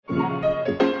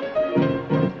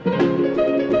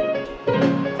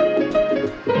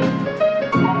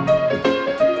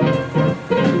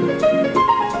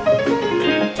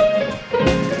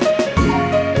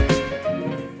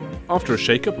After a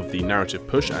shake-up of the narrative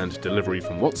push and delivery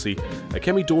from WotC,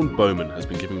 Akemi Dawn Bowman has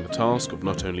been given the task of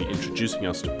not only introducing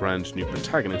us to brand new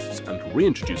protagonists and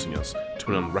reintroducing us to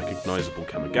an unrecognisable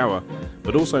Kamigawa,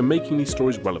 but also making these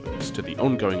stories relevant to the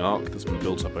ongoing arc that's been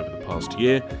built up over the past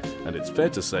year, and it's fair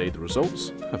to say the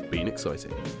results have been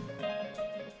exciting.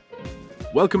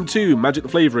 Welcome to Magic the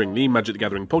Flavouring, the Magic the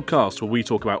Gathering podcast, where we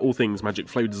talk about all things Magic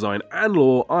flavour design and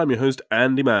lore. I'm your host,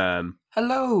 Andy Mann.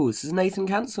 Hello, this is Nathan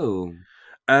Cancel.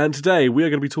 And today we are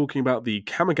going to be talking about the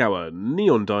Kamigawa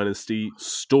Neon Dynasty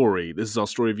story. This is our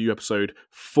story review episode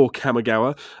for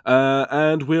Kamigawa,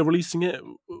 and we're releasing it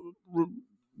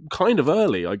kind of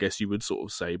early, I guess you would sort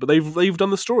of say. But they've done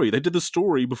the story. They did the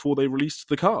story before they released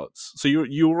the cards. So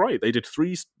you're right. They did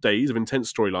 3 days of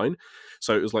intense storyline.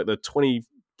 So it was like the 25th,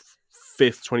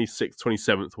 26th,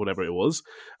 27th, whatever it was.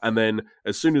 And then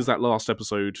as soon as that last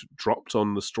episode dropped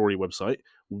on the story website,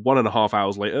 1.5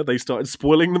 hours later, they started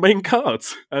spoiling the main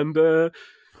cards. And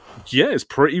yeah, it's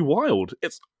pretty wild.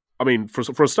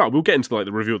 For a start, we'll get into like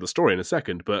the review of the story in a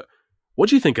second, but what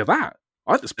do you think of that?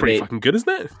 I think it's pretty fucking good,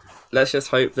 isn't it? Let's just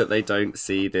hope that they don't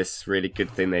see this really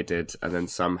good thing they did and then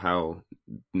somehow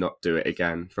not do it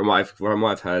again. From what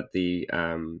I've heard, the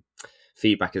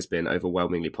feedback has been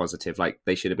overwhelmingly positive. Like,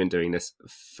 they should have been doing this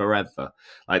forever.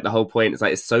 Like, the whole point is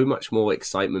like it's so much more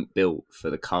excitement built for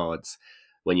the cards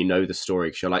when you know the story,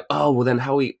 because you're like, oh, well then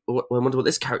I wonder what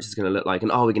this character's going to look like,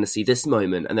 and we're going to see this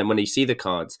moment. And then when you see the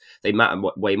cards, they matter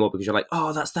way more because you're like,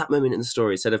 oh, that's that moment in the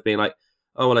story, instead of being like,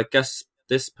 oh, well, I guess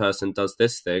this person does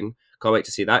this thing. Can't wait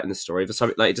to see that in the story. For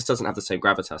something like, it just doesn't have the same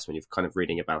gravitas when you're kind of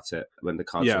reading about it when the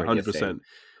cards are already 100%.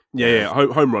 Yeah,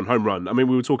 home run. I mean,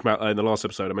 we were talking about in the last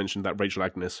episode, I mentioned that Rachel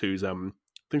Agnes, who's I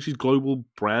think she's global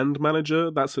brand manager.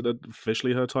 That's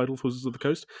officially her title for Wizards of the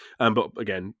Coast. But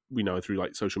again, we know her through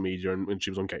like social media and when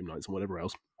she was on game nights and whatever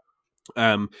else.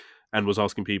 And she was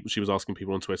asking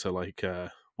people on Twitter like,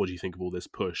 what do you think of all this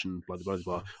push and blah blah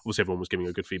blah. Obviously, everyone was giving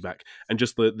her good feedback, and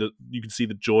just the you could see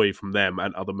the joy from them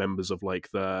and other members of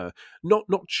like the not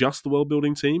just the world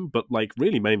building team, but like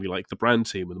really mainly like the brand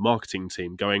team and the marketing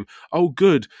team going, oh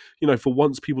good, for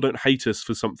once people don't hate us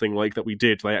for something like that we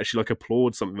did. They actually like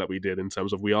applaud something that we did in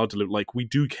terms of we are like we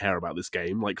do care about this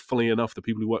game. Like, funnily enough, the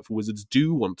people who work for Wizards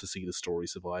do want to see the story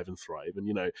survive and thrive,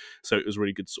 and so it was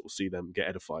really good to sort of see them get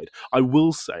edified. I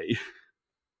will say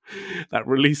that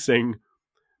releasing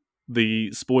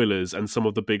the spoilers and some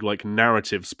of the big like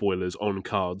narrative spoilers on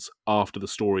cards after the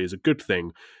story is a good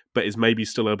thing, but is maybe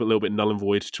still a little bit null and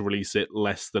void to release it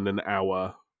less than an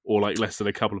hour or like less than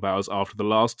a couple of hours after the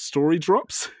last story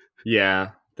drops.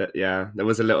 Yeah, there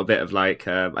was a little bit of like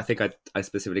I think I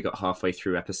specifically got halfway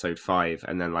through episode 5,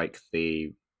 and then like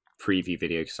the preview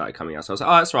video started coming out, so I was like,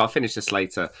 oh, that's right, I'll finish this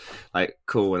later, like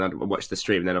cool, and I watched the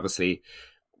stream. And then obviously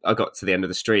I got to the end of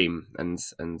the stream and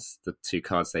the 2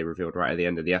 cards they revealed right at the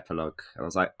end of the epilogue. And I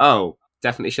was like, oh,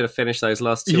 definitely should have finished those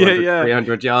last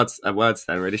 300 words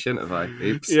then, really, shouldn't have I?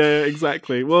 Oops. Yeah,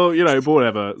 exactly. Well, but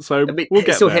whatever. So I mean, we'll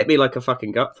get it still there. Hit me like a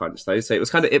fucking gut punch, though. So it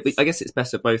was kind of, I guess it's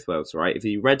best of both worlds, right? If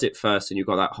you read it first and you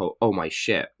got that whole, oh my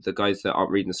shit, the guys that aren't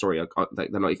reading the story, they're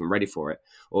not even ready for it.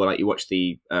 Or like you watch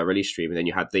the release stream and then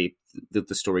you had the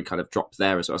story kind of dropped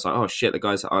there as well. It's like, oh shit, the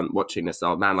guys that aren't watching this,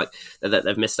 oh man, like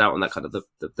they've missed out on that kind of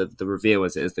the reveal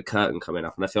as it is, the curtain coming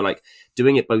up. And I feel like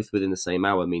doing it both within the same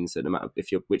hour means that no matter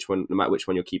which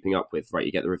one you're keeping up with, right,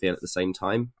 you get the reveal at the same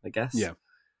time, I guess.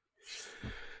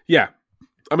 Yeah.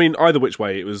 I mean, either which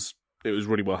way, it was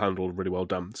really well handled, really well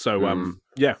done. So,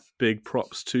 yeah, big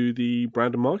props to the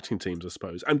brand and marketing teams, I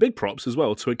suppose. And big props as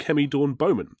well to Akemi Dawn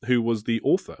Bowman, who was the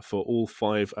author for all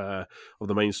 5 of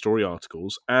the main story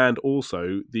articles, and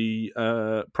also the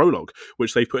prologue,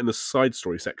 which they put in the side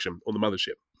story section on the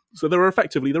mothership. So there were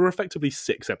effectively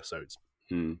 6 episodes.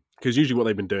 Because usually what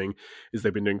they've been doing is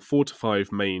they've been doing 4 to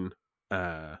 5 main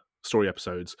story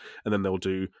episodes, and then they'll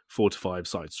do 4 to 5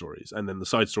 side stories, and then the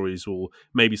side stories will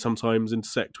maybe sometimes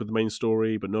intersect with the main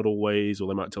story, but not always, or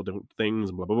they might tell different things,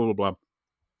 and blah blah blah blah blah.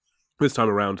 This time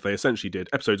around, they essentially did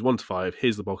episodes 1 to 5.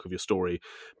 Here's the bulk of your story.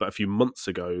 But a few months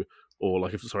ago,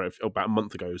 about a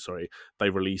month ago, they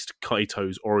released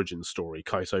Kaito's origin story.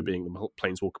 Kaito being the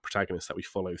Planeswalker protagonist that we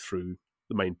follow through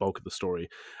the main bulk of the story.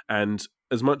 And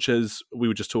as much as we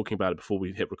were just talking about it before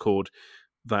we hit record,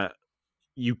 that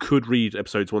you could read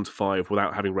episodes 1 to 5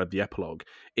 without having read the epilogue.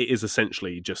 It is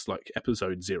essentially just like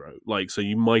episode 0. Like, so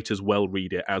you might as well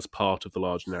read it as part of the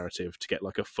large narrative to get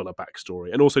like a fuller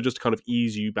backstory, and also just to kind of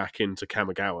ease you back into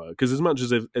Kamigawa. Because as much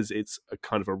as it's a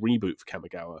kind of a reboot for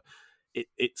Kamigawa,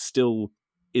 it still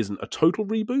isn't a total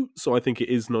reboot. So I think it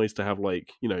is nice to have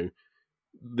like,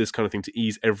 this kind of thing to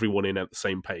ease everyone in at the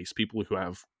same pace. People who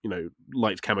have,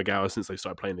 liked Kamigawa since they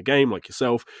started playing the game, like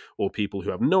yourself, or people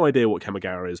who have no idea what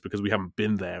Kamigawa is because we haven't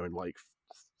been there in like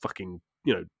fucking,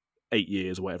 8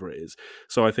 years or whatever it is.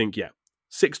 So I think,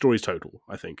 6 stories total,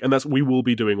 I think. And we will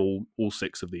be doing all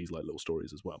 6 of these like little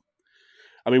stories as well.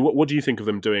 I mean, what do you think of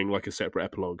them doing like a separate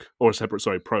epilogue or a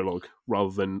separate, prologue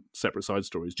rather than separate side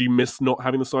stories? Do you miss not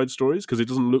having the side stories? Because it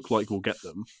doesn't look like we'll get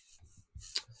them.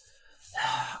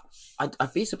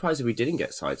 I'd be surprised if we didn't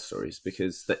get side stories,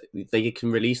 because they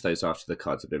can release those after the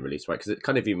cards have been released, right? Because it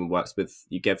kind of even works with,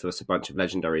 you give us a bunch of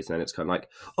legendaries and then it's kind of like,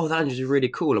 oh, that is really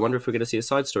cool. I wonder if we're going to see a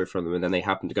side story from them. And then they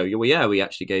happen to go, well, yeah, we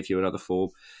actually gave you another 4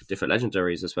 different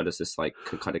legendaries as well as this like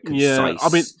kind of concise... Yeah,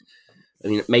 I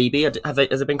mean, maybe. Has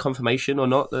there been confirmation or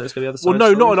not that there's going to be other side Well,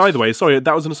 no, stories? not in either way. Sorry,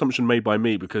 that was an assumption made by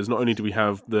me, because not only do we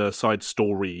have the side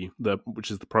story, which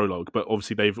is the prologue, but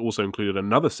obviously they've also included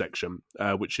another section,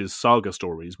 which is saga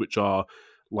stories, which are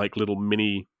like little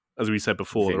mini, as we said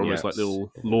before, vignettes. They're almost like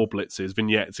little lore blitzes,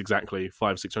 vignettes, exactly,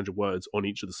 500-600 words on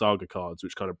each of the saga cards,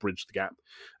 which kind of bridge the gap.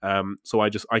 So I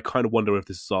kind of wonder if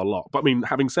this is our lot. But I mean,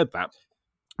 having said that,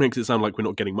 makes it sound like we're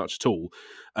not getting much at all.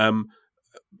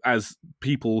 As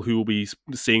people who will be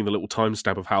seeing the little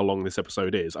timestamp of how long this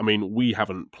episode is, I mean, we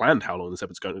haven't planned how long this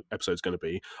episode's going to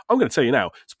be. I'm going to tell you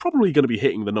now, it's probably going to be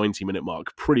hitting the 90-minute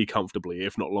mark pretty comfortably,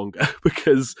 if not longer,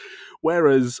 because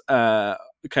whereas K.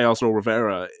 Arsenal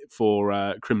Rivera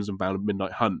for Crimson Bound and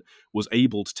Midnight Hunt was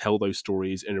able to tell those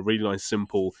stories in a really nice,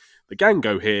 simple, the gang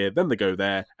go here, then they go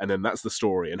there, and then that's the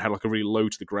story, and had like a really low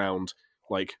to the ground,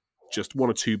 like just 1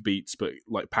 or 2 beats, but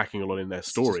like packing a lot in their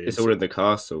stories. It's all in the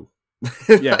castle.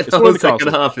 Yeah, it's all in the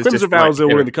castle. Crimson Vows are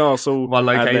all in the castle. One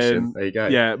location. Then, there you go.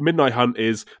 Yeah, Midnight Hunt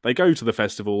is they go to the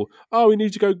festival. Oh, we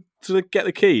need to go to get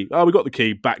the key. Oh, we got the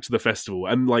key. Back to the festival,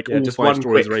 and like all just 5 one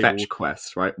stories quick are fetch able...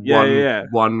 quest, right? Yeah,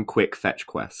 one quick fetch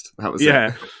quest. That was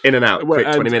it. In and out, quick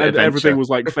 20-minute adventure. Everything was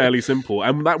like fairly simple,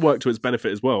 and that worked to its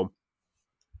benefit as well.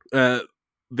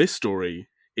 This story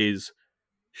is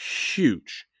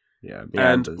huge,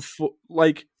 and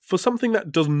for something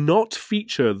that does not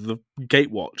feature the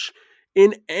Gatewatch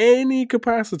in any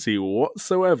capacity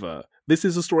whatsoever, this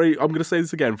is a story, I'm going to say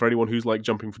this again for anyone who's like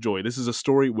jumping for joy, this is a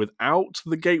story without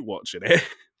the Gatewatch in it.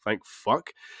 Thank fuck.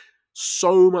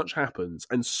 So much happens,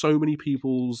 and so many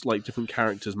people's like different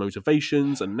characters'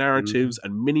 motivations and narratives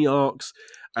and mini arcs.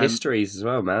 And histories as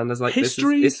well, man. There's like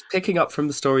history. It's picking up from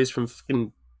the stories from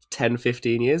fucking 10,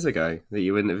 15 years ago that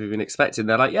you wouldn't have even expected.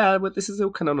 They're like, yeah, but this is all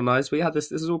canonized. We had this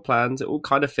is all planned. It all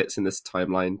kind of fits in this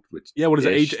timeline. What is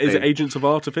it? Is it Agents of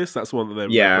Artifice? That's the one that they're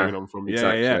bringing on from.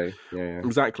 Exactly. Yeah.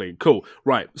 Exactly. Cool.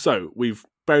 Right. So we've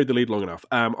buried the lead long enough.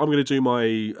 I'm going to do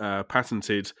my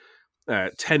patented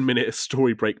 10-minute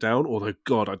story breakdown, although,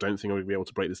 God, I don't think I'm going to be able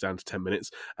to break this down to 10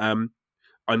 minutes.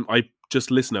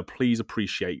 Listener, please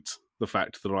appreciate the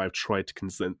fact that I've tried to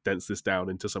condense this down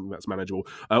into something that's manageable.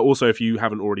 Also, if you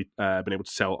haven't already been able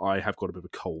to tell, I have got a bit of a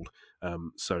cold.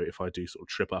 So if I do sort of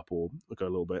trip up or go a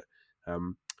little bit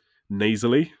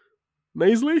nasally,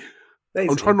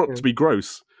 I'm trying not to be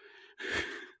gross.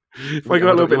 If I go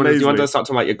a little bit nasally, you want to start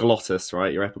talking about your glottis,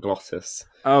 right? Your epiglottis.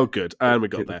 Oh, good. And we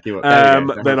got there.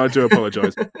 Then I do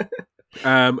apologise.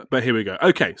 But here we go.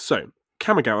 Okay, so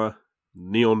Kamigawa,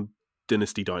 Neon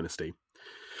Dynasty.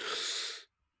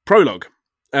 Prologue.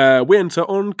 We enter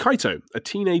on Kaito, a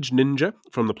teenage ninja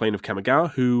from the plane of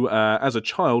Kamigawa who, as a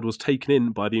child, was taken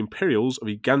in by the Imperials of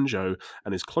Iganjo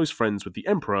and is close friends with the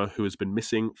Emperor, who has been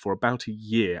missing for about a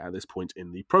year at this point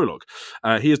in the prologue.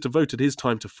 He has devoted his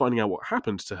time to finding out what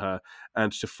happened to her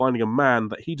and to finding a man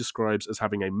that he describes as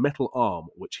having a metal arm,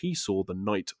 which he saw the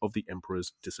night of the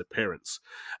Emperor's disappearance.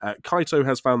 Kaito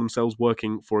has found themselves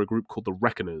working for a group called the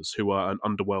Reckoners, who are an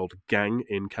underworld gang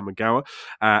in Kamigawa,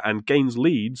 and gains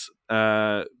leads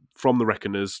from the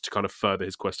Reckoners to kind of further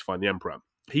his quest to find the Emperor.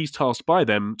 He's tasked by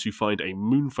them to find a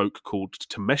moonfolk called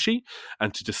Tameshi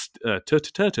and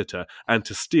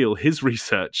to steal his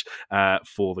research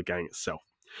for the gang itself.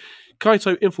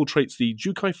 Kaito infiltrates the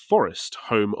Jukai Forest,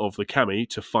 home of the Kami,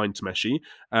 to find Tameshi,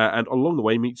 and along the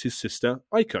way meets his sister,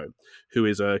 Aiko, who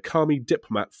is a Kami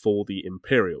diplomat for the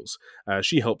Imperials.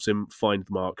 She helps him find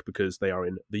the mark because they are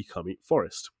in the Kami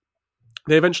Forest.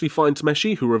 They eventually find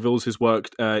Tameshi, who reveals his work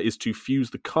is to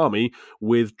fuse the Kami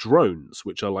with drones,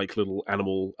 which are like little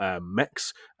animal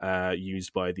mechs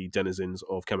used by the denizens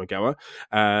of Kamigawa.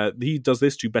 He does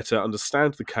this to better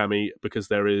understand the Kami because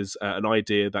there is an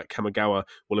idea that Kamigawa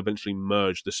will eventually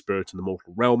merge the spirit and the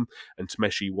mortal realm, and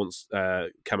Tameshi wants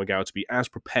Kamigawa to be as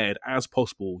prepared as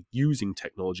possible using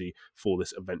technology for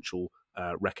this eventual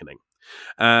reckoning.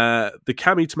 The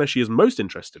kami Tameshi is most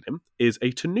interested in is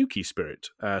a Tanuki spirit,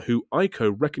 who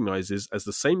Aiko recognizes as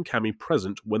the same kami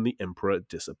present when the Emperor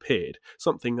disappeared,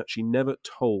 something that she never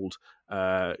told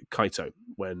Kaito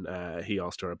when he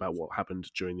asked her about what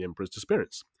happened during the Emperor's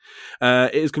disappearance.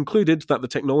 It is concluded that the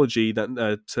technology that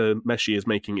Tameshi is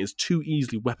making is too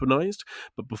easily weaponized,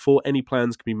 but before any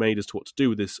plans can be made as to what to do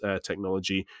with this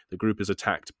technology, the group is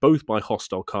attacked both by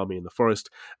hostile kami in the forest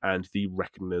and the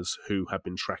Reckoners who have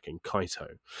been tracking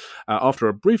Kaito. After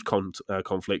a brief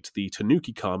conflict, the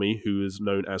Tanuki kami, who is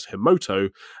known as Himoto,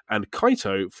 and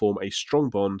Kaito form a strong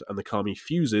bond, and the kami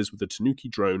fuses with the Tanuki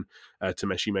drone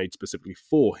Tameshi made specifically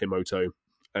for Himoto,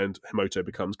 and Himoto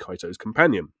becomes Kaito's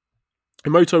companion.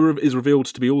 Himoto is revealed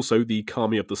to be also the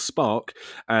kami of the spark,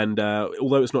 and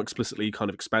although it's not explicitly kind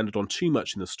of expanded on too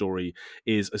much in the story,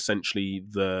 is essentially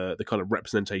the kind of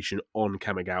representation on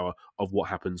Kamigawa of what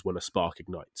happens when a spark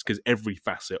ignites, because every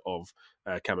facet of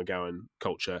Kamigawan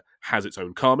culture has its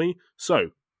own kami.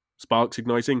 So sparks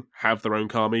igniting have their own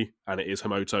kami, and it is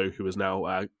Himoto, who is now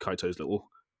Kaito's little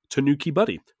Tanuki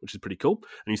buddy, which is pretty cool,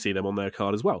 and you see them on their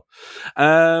card as well.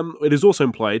 It is also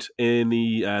implied in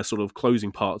the sort of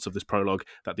closing parts of this prologue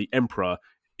that the Emperor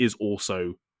is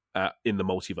also in the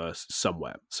multiverse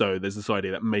somewhere. So there's this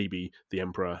idea that maybe the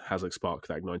Emperor has a spark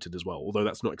that ignited as well, although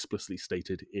that's not explicitly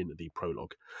stated in the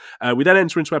prologue. We then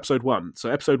enter into episode 1.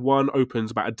 So episode 1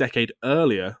 opens about a decade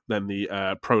earlier than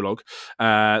the prologue.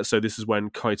 So this is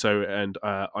when Kaito and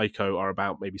Aiko are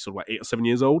about maybe sort of like 8 or 7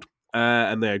 years old.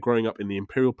 And they are growing up in the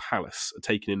Imperial Palace,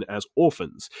 taken in as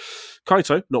orphans.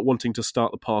 Kaito, not wanting to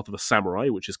start the path of a samurai,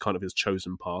 which is kind of his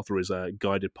chosen path, or his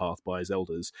guided path by his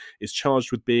elders, is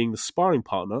charged with being the sparring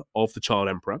partner of the child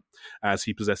Emperor, as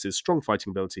he possesses strong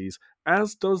fighting abilities,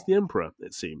 as does the Emperor,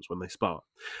 it seems, when they spar.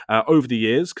 Over the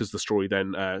years, because the story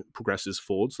then progresses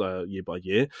forwards year by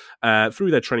year,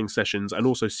 through their training sessions and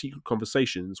also secret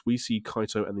conversations, we see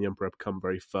Kaito and the Emperor become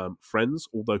very firm friends,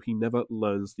 although he never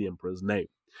learns the Emperor's name.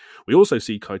 We also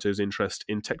see Kaito's interest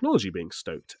in technology being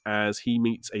stoked as he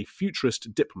meets a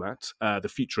futurist diplomat, the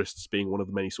futurists being one of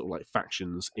the many sort of like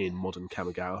factions in modern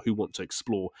Kamigawa who want to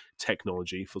explore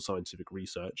technology for scientific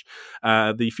research.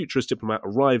 The futurist diplomat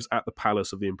arrives at the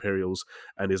palace of the Imperials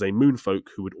and is a moonfolk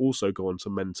who would also go on to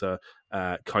mentor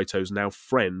Kaito's now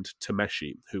friend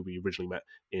Tameshi, who we originally met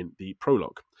in the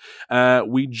prologue.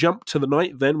 We jump to the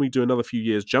night, then we do another few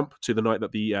years jump to the night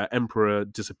that the Emperor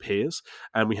disappears,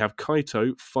 and we have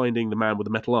Kaito finding the man with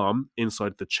the metal arm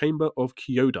inside the chamber of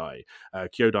Kyodai.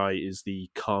 Kyodai is the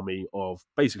kami of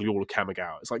basically all of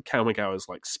Kamigawa. It's like Kamigawa's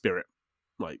like spirit,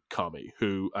 like kami,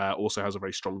 who also has a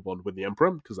very strong bond with the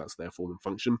Emperor, because that's their form and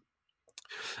function.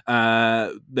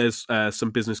 There's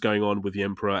some business going on with the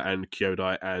Emperor and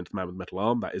Kyodai and the Man with the Metal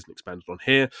Arm that isn't expanded on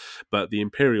here, but the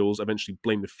Imperials eventually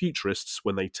blame the Futurists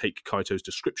when they take Kaito's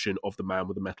description of the Man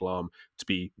with the Metal Arm to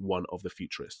be one of the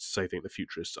Futurists. So they think the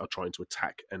Futurists are trying to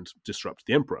attack and disrupt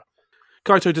the Emperor.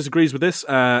 Kaito disagrees with this,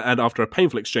 and after a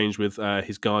painful exchange with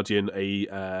his guardian,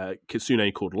 a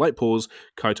kitsune called Lightpaws,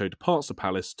 Kaito departs the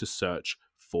palace to search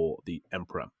for the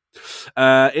Emperor.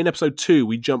 In episode 2,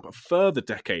 we jump a further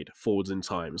decade forwards in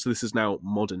time. So this is now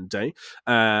modern day.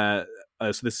 So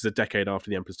this is a decade after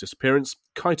the Emperor's disappearance.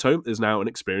 Kaito is now an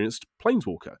experienced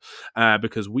planeswalker,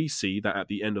 because we see that at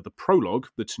the end of the prologue,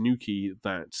 the Tanuki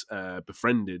that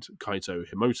befriended Kaito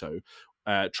Himoto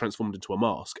transformed into a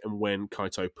mask, and when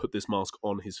Kaito put this mask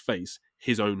on his face,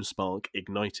 his own spark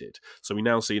ignited. So we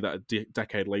now see that a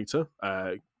decade later,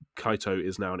 Kaito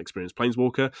is now an experienced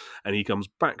planeswalker, and he comes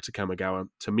back to Kamigawa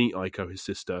to meet Aiko, his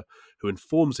sister, who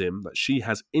informs him that she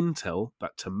has intel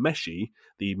that Tameshi,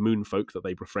 the moonfolk that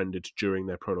they befriended during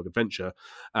their prologue adventure,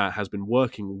 has been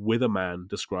working with a man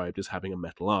described as having a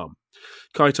metal arm.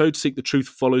 Kaito, to seek the truth,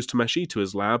 follows Tameshi to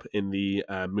his lab in the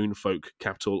moonfolk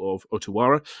capital of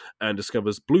Otawara and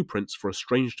discovers blueprints for a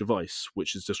strange device,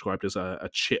 which is described as a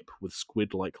chip with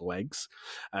squid-like legs.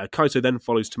 Kaito then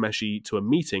follows Tameshi to a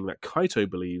meeting that Kaito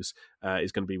believes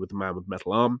is going to be with the man with the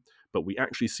metal arm, but we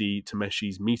actually see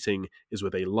Tameshi's meeting is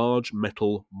with a large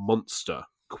metal monster,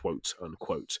 quote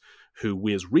unquote, who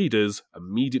we as readers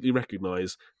immediately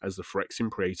recognize as the Phyrexian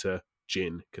Praetor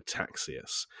Jin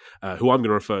Cataxius, who I'm going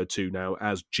to refer to now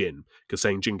as Jin, because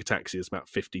saying Jin Cataxius about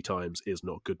 50 times is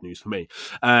not good news for me.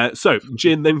 So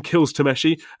Jin then kills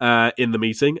Tameshi in the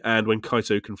meeting, and when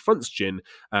Kaito confronts Jin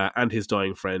and his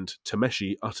dying friend,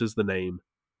 Tameshi utters the name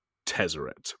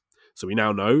Tezzeret. So we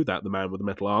now know that the man with the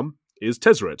metal arm is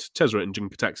Tezzeret. Tezzeret and Jin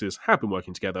Cataxius have been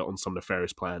working together on some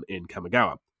nefarious plan in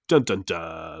Kamigawa. Dun dun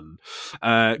dun.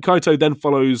 Kaito then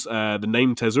follows the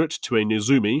named Tezzeret to a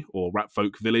Nezumi, or rat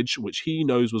folk village, which he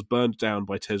knows was burned down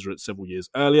by Tezzeret several years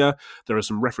earlier. There are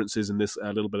some references in this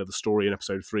little bit of the story in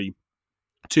episode 3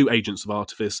 to Agents of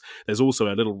Artifice. There's also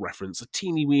a little reference, a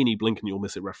teeny weeny blink and you'll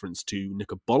miss it reference to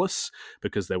Nicobolus,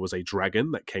 because there was a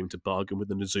dragon that came to bargain with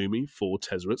the Nezumi for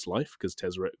Tezzeret's life, because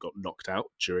Tezzeret got knocked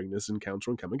out during this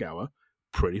encounter on Kamigawa.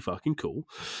 Pretty fucking cool.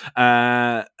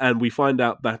 And we find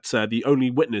out that the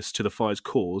only witness to the fire's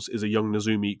cause is a young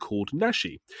Nezumi called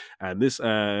Nashi. And this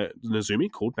Nezumi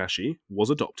called Nashi was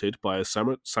adopted by a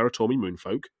Saratomi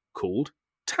moonfolk called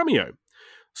Tamio.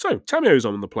 So, Tamio's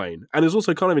on the plane. And it's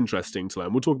also kind of interesting to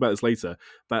learn, we'll talk about this later,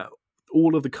 that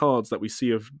all of the cards that we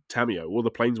see of Tamio, all the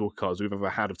Planeswalker cards we've ever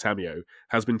had of Tamio,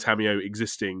 has been Tamio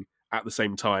existing at the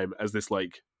same time as this,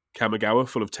 like, Kamigawa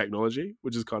full of technology,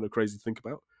 which is kind of crazy to think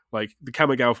about. Like, the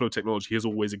Kamigawa flow technology has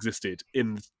always existed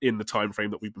in the time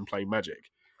frame that we've been playing Magic,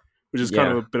 which is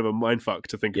kind of a bit of a mindfuck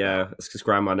to think about. Yeah, it's because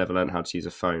Grandma never learned how to use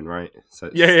a phone, right?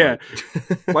 So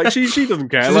like she doesn't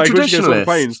care. She's like a when she gets on the traditionalist.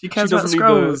 planes, She cares she about doesn't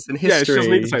scrolls need and history. Yeah, she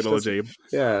doesn't need the technology.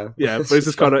 Yeah, but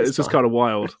it's just kind of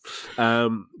wild.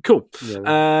 Cool.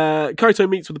 Yeah. Kaito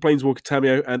meets with the Planeswalker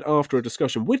Tamio, and after a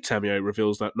discussion with Tamio,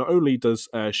 reveals that not only does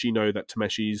she know that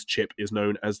Tameshi's chip is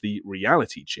known as the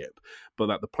reality chip, but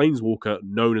that the Planeswalker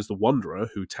known as the Wanderer,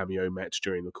 who Tamio met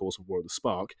during the course of War of the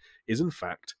Spark, is in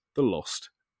fact the Lost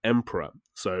Emperor.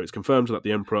 So it's confirmed that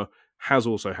the Emperor has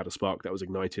also had a spark that was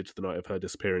ignited the night of her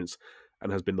disappearance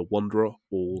and has been the Wanderer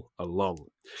all along.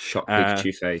 Shock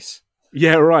Pikachu face.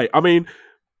 Yeah, right. I mean,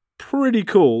 pretty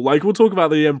cool. Like, we'll talk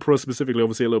about the Emperor specifically,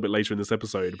 obviously, a little bit later in this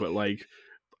episode, but like,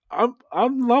 I'm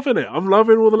loving it. I'm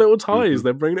loving all the little ties. Mm-hmm.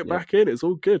 They're bringing it back in. It's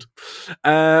all good.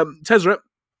 Tezzeret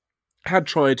had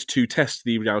tried to test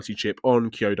the reality chip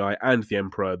on Kyodai and the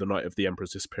Emperor the night of the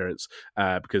Emperor's disappearance,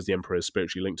 because the Emperor is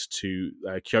spiritually linked to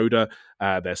Kyoda.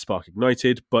 Their spark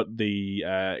ignited, but the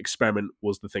experiment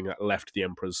was the thing that left the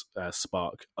Emperor's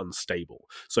spark unstable.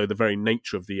 So the very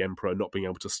nature of the Emperor not being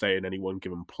able to stay in any one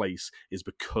given place is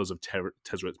because of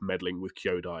Tezzeret's meddling with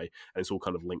Kyodai, and it's all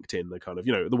kind of linked in, the kind of,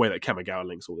 the way that Kamigawa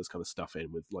links all this kind of stuff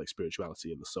in with like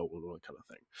spirituality and the soul and all that kind of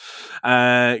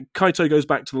thing. Kaito goes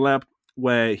back to the lab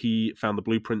where he found the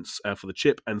blueprints for the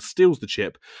chip and steals the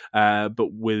chip, but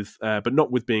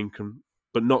not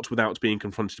without being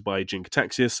confronted by Jin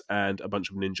Cataxius and a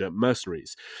bunch of ninja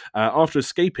mercenaries. After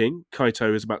escaping,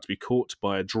 Kaito is about to be caught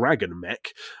by a dragon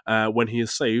mech when he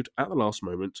is saved at the last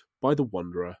moment by the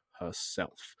Wanderer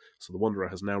herself. So the Wanderer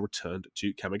has now returned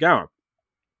to Kamigawa.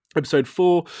 Episode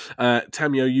 4,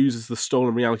 Tamio uses the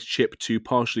stolen reality chip to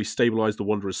partially stabilize the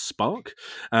Wanderer's spark.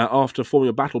 After forming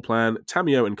a battle plan,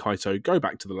 Tamio and Kaito go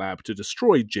back to the lab to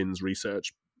destroy Jin's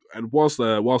research. And whilst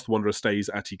the Wanderer stays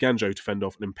at Iganjo to fend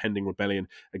off an impending rebellion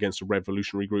against a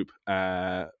revolutionary group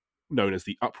known as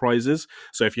the Uprisers.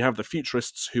 So if you have the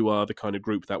Futurists, who are the kind of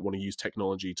group that want to use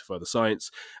technology to further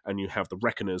science, and you have the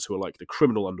Reckoners, who are like the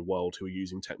criminal underworld, who are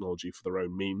using technology for their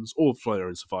own means, or for their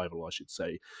own survival, I should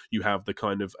say. You have the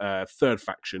kind of third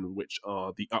faction, which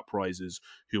are the Uprisers,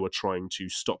 who are trying to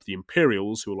stop the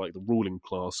Imperials, who are like the ruling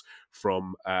class,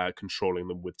 from controlling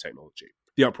them with technology.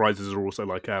 The Uprisers are also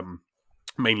like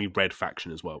mainly red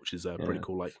faction as well, which is pretty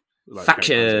cool. Like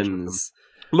factions.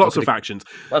 Lots of factions.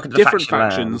 Different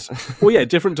factions. Well, yeah,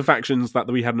 different to factions that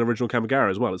we had in original Kamigawa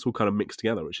as well. It's all kind of mixed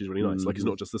together, which is really nice. Mm-hmm. Like, it's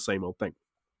not just the same old thing.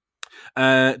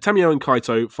 Tamio and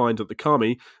Kaito find that the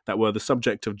Kami that were the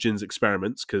subject of Jin's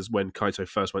experiments, because when Kaito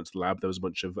first went to the lab, there was a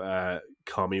bunch of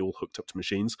Kami all hooked up to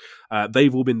machines.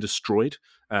 They've all been destroyed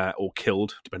or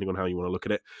killed, depending on how you want to look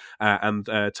at it. And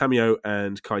Tamio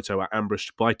and Kaito are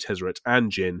ambushed by Tezzeret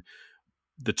and Jin,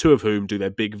 the two of whom do their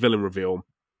big villain reveal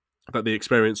that the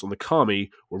experiments on the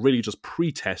Kami were really just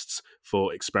pre-tests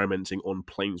for experimenting on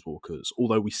planeswalkers,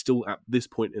 although we still, at this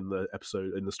point in the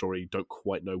episode, in the story, don't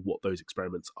quite know what those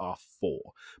experiments are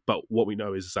for. But what we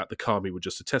know is that the Kami were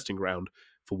just a testing ground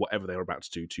for whatever they were about to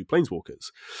do to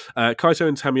planeswalkers. Kaito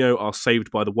and Tamio are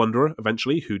saved by the Wanderer,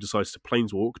 eventually, who decides to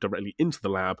planeswalk directly into the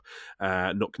lab,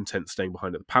 not content staying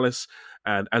behind at the palace.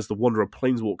 And as the Wanderer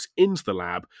planeswalks into the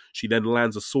lab, she then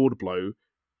lands a sword blow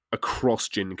across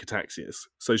Jin Cataxius.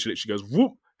 So she literally goes,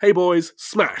 whoop, hey boys,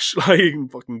 smash! Like,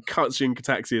 fucking cuts Jin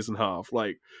Cataxius in half.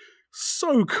 Like,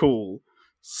 so cool.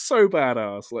 So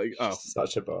badass. Like, oh.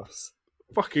 Such a boss.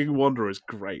 Fucking Wanderer is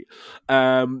great.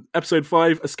 Episode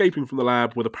 5, escaping from the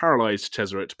lab with a paralyzed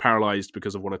Tezzeret, paralyzed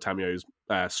because of one of Tamio's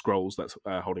scrolls that's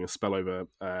holding a spell over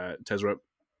Tezzeret.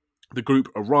 The group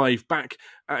arrive back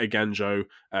at Iganjo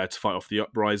to fight off the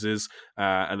uprisers,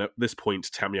 and at this point,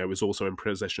 Tamio is also in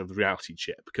possession of the reality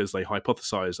chip because they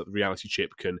hypothesize that the reality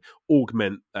chip can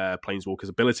augment Planeswalkers'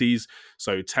 abilities.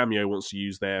 So Tamio wants to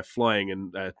use their flying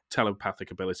and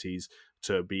telepathic abilities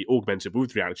to be augmented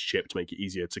with the reality chip to make it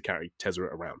easier to carry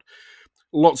Tezzeret around.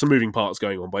 Lots of moving parts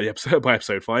going on by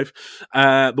episode 5.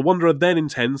 The Wanderer then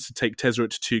intends to take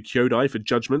Tezzeret to Kyodai for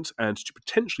judgment and to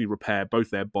potentially repair both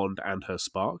their bond and her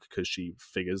spark, because she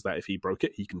figures that if he broke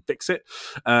it, he can fix it.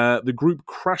 The group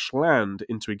crash land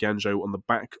into Iganjo on the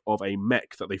back of a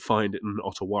mech that they find in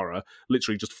Otawara,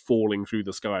 literally just falling through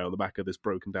the sky on the back of this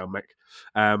broken down mech.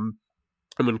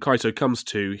 And when Kaito comes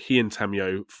to, he and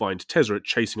Tamio find Tezzeret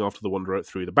chasing after the Wanderer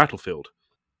through the battlefield.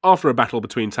 After a battle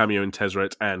between Tamio and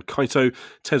Tezzeret and Kaito,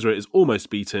 Tezzeret is almost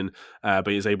beaten, but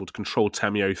he is able to control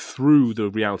Tamio through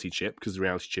the reality chip, because the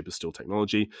reality chip is still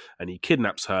technology, and he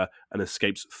kidnaps her and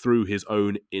escapes through his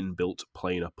own inbuilt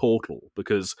planar portal.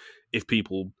 Because if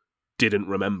people didn't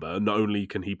remember, not only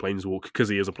can he planeswalk because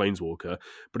he is a planeswalker,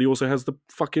 but he also has the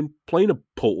fucking planar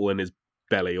portal in his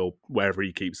belly or wherever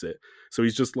he keeps it. So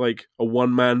he's just like a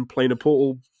one-man planar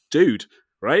portal dude,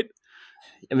 right?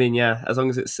 I mean, yeah, as long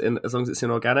as it's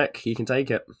inorganic, he can take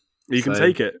it. You can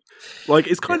take it. Like,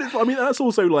 it's kind of, I mean, that's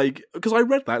also like, because I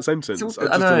read that sentence, just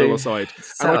a little aside,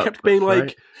 and I kept being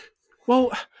like,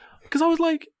 well, because I was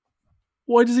like,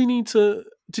 why does he need to,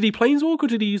 did he planeswalk or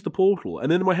did he use the portal?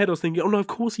 And then in my head I was thinking, oh no, of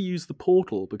course he used the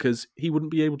portal, because he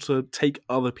wouldn't be able to take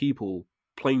other people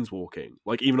planeswalking,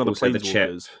 like even other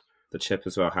planeswalkers. The chip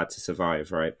as well had to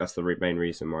survive, right? That's the main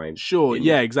reason why. Sure,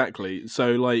 yeah, exactly.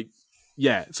 So, like,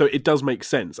 yeah, so it does make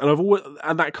sense,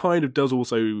 and that kind of does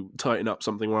also tighten up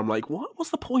something where I'm like, what's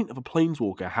the point of a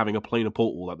planeswalker having a planar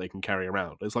portal that they can carry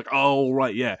around? It's like, oh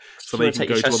right, yeah, so they can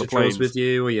go to other planes with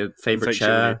you, or your favorite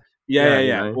chair.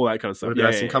 Yeah, all that kind of stuff.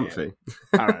 Nice and comfy.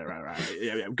 All right.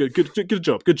 Yeah. Good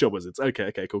job, Wizards.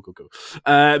 Okay, cool.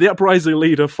 The Uprising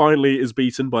leader finally is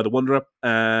beaten by the Wanderer,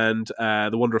 and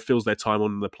the Wanderer feels their time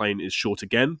on the plane is short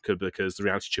again because the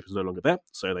reality chip is no longer there.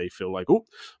 So they feel like, oh,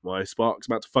 my spark's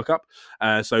about to fuck up.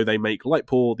 So they make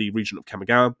Lightpaw the regent of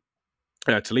Kamigawa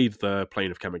to lead the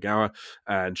plane of Kamigawa,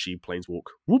 and she planeswalk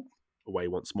away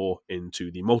once more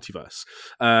into the multiverse.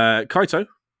 Kaito,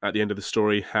 at the end of the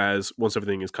story, has, once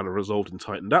everything is kind of resolved and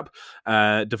tightened up,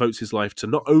 devotes his life to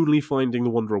not only finding the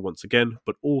Wanderer once again,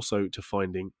 but also to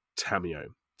finding Tamio,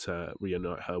 to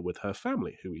reunite her with her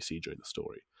family, who we see during the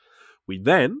story. We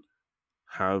then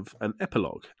have an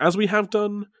epilogue, as we have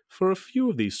done for a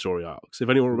few of these story arcs. If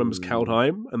anyone remembers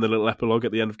Kaldheim and the little epilogue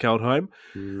at the end of Kaldheim,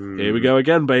 here we go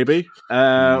again, baby.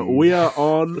 We are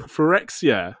on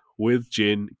Phyrexia, with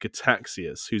Jin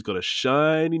Gitaxias, who's got a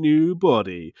shiny new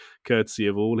body, courtesy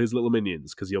of all his little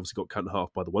minions, because he obviously got cut in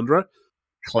half by the Wanderer.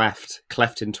 Cleft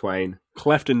in twain.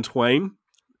 Got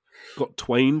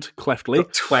twained, cleftly.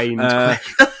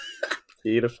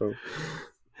 Beautiful.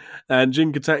 And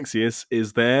Jin Gitaxias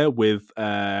is there with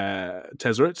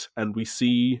Tezzeret, and we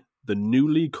see the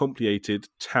newly completed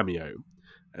Tamio,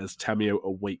 as Tamio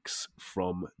awakes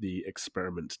from the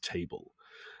experiment table.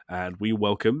 And we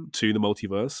welcome to the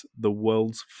multiverse the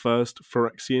world's first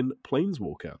Phyrexian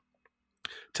planeswalker.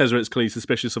 Tezzeret is clearly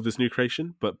suspicious of this new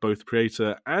creation, but both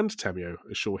creator and Tamio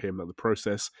assure him that the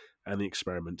process and the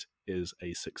experiment is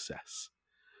a success.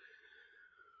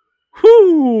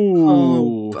 Whoo!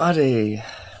 Oh, buddy.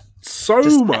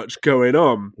 So much going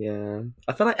on. Yeah.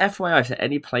 I feel like FYI, to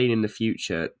any plane in the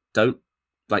future, don't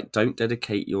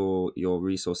dedicate your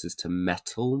resources to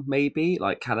metal, maybe.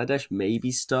 Like, Kaladesh,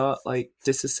 maybe start, like,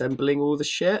 disassembling all the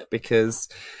shit, because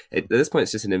at this point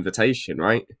it's just an invitation,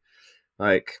 right?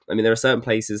 Like, I mean, there are certain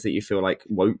places that you feel like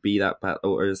won't be that bad,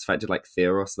 or as affected, like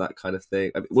Theros, that kind of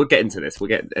thing. I mean, we'll get into this.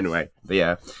 Anyway. But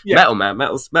yeah. Metal, man.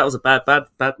 Metal's a bad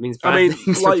means bad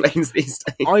things for planes these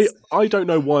days. I don't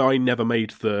know why I never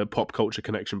made the pop culture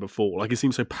connection before. Like, it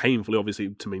seems so painfully obviously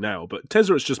to me now, but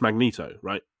Tezzeret's just Magneto,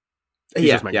 right?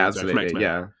 Yeah, absolutely.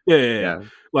 Yeah.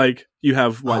 Like, you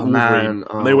have like Wolverine,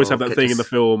 and they always have that thing in the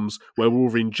films where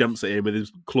Wolverine jumps at him with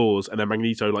his claws, and then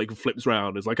Magneto like flips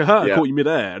around. It's like, aha, I caught you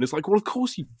midair, and it's like, well, of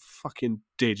course you fucking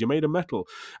did. You made of metal.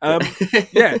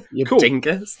 You cool.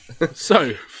 Dingus.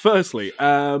 So, firstly,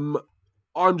 I'm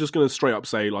just going to straight up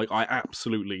say, like, I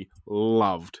absolutely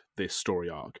loved this story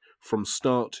arc from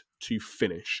start to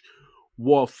finish.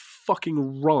 What a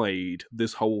fucking ride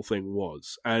this whole thing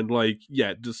was. And, like,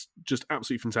 yeah, just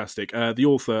absolutely fantastic. The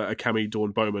author, Akami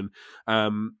Dawn Bowman, I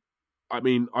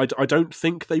mean, I don't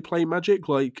think they play Magic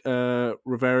like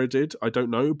Rivera did. I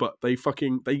don't know, but they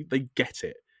get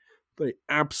it. They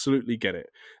absolutely get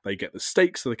it. They get the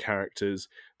stakes of the characters.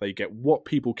 They get what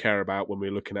people care about when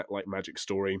we're looking at, like, Magic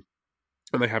story.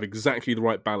 and they have exactly the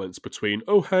right balance between,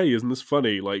 oh hey, isn't this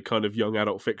funny, like kind of young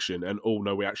adult fiction, and oh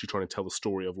no, we're actually trying to tell the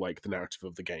story of like the narrative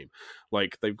of the game.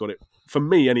 Like they've got it, for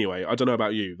me anyway, I don't know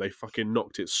about you, they fucking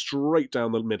knocked it straight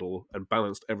down the middle and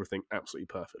balanced everything absolutely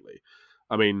perfectly.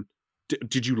 I mean,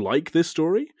 did you like this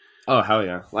story? Oh hell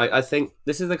yeah! Like I think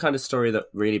this is the kind of story that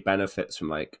really benefits from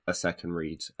like a second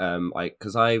read. Like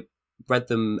because I read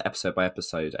them episode by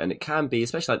episode, and it can be,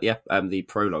 especially like the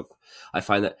prologue, I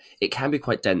find that it can be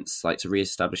quite dense. Like to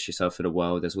reestablish yourself in a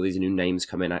world, there's all these new names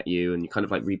coming at you, and you're kind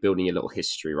of like rebuilding your little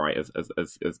history, right, of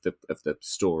the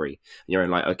story. And you're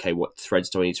in like, okay, what threads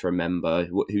do I need to remember?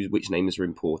 Which names are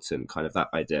important? Kind of that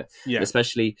idea. Yeah. And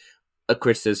especially a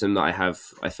criticism that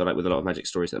I feel like with a lot of Magic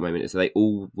stories at the moment is that they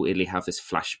all really have this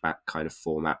flashback kind of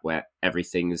format where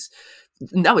everything's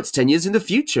now it's 10 years in the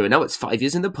future and now it's 5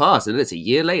 years in the past and then it's a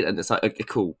year later and it's like, okay,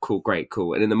 cool, great.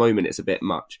 And in the moment it's a bit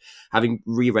much. Having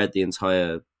reread the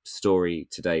entire story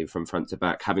today from front to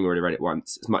back, having already read it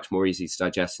once, it's much more easy to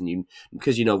digest, and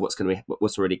because you know what's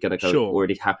already going to go, sure,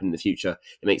 already happen in the future,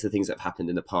 it makes the things that have happened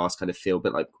in the past kind of feel a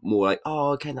bit like more like,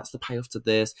 oh okay, that's the payoff to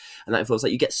this, and that feels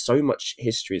like you get so much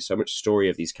history, so much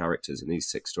story of these characters in these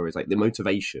 6 stories. Like the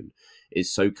motivation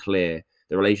is so clear,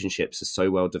 the relationships are so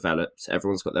well developed,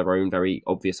 everyone's got their own very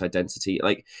obvious identity.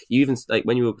 Like you even like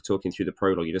when you were talking through the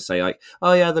prologue, you just say like,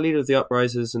 oh yeah, the leader of the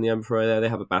uprisers and the emperor there, they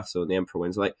have a battle and the emperor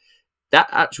wins. Like that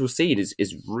actual scene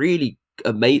is really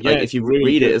amazing. Yeah, like if you really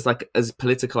read good. it as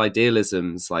political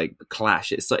idealisms like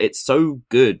clash, it's so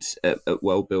good at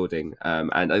world building.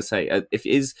 And I say, if it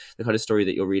is the kind of story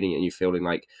that you're reading and you're feeling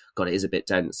like, God, it is a bit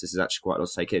dense, this is actually quite a lot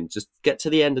to take in, just get to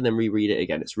the end and then reread it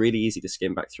again. It's really easy to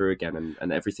skim back through again,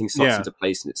 and everything slots into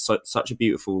place, and it's such a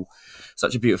beautiful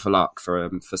arc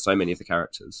for so many of the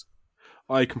characters.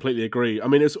 I completely agree. I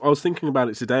mean, I was thinking about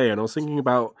it today, and I was thinking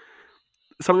about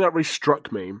something that really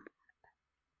struck me.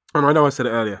 And I know I said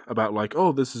it earlier about like,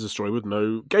 oh, this is a story with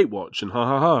no Gatewatch and ha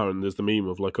ha ha, and there's the meme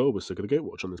of like, oh, we're sick of the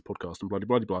Gatewatch on this podcast and blah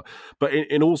blah blah. But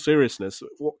in all seriousness,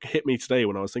 what hit me today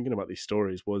when I was thinking about these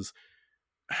stories was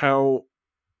how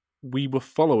we were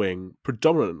following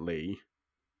predominantly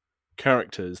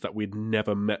characters that we'd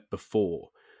never met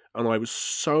before, and I was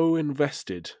so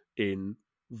invested in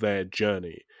their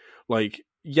journey. Like,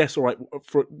 yes, all right,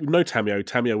 for no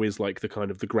Tamio is like the kind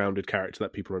of the grounded character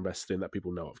that people are invested in, that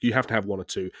people know of. You have to have one or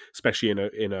two, especially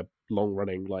in a long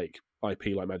running like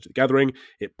IP like Magic the Gathering.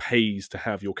 It pays to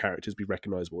have your characters be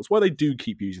recognizable. It's why they do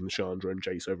keep using the Chandra and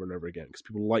Jace over and over again, because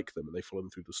people like them and they follow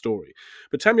them through the story.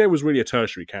 But Tamio was really a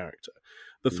tertiary character.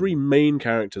 The 3 main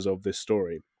characters of this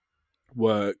story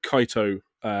were Kaito,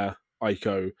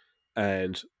 Aiko,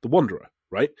 and the Wanderer,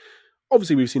 right?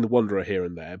 Obviously, we've seen the Wanderer here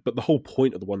and there, but the whole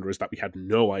point of the Wanderer is that we had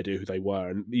no idea who they were,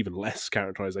 and even less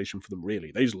characterization for them,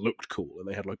 really. They just looked cool, and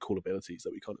they had like cool abilities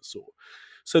that we kind of saw.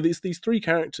 So these 3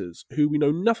 characters who we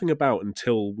know nothing about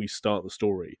until we start the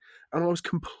story, and I was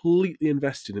completely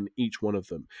invested in each one of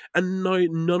them. And no,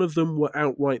 none of them were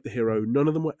outright the hero, none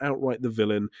of them were outright the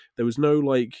villain. There was no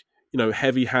like, you know,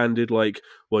 heavy-handed, like,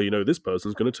 well, you know, this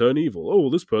person's going to turn evil. Oh,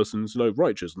 this person's, you know,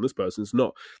 righteous, and this person's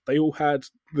not. They all had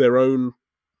their own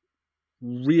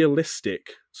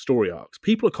realistic story arcs.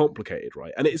 People are complicated,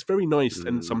 right? And it's very nice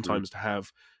and sometimes to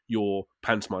have your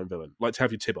pantomime villain, like to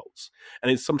have your Tybalts.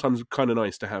 And it's sometimes kind of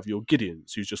nice to have your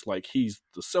Gideons, who's just like, he's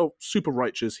the super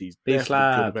righteous, he's there for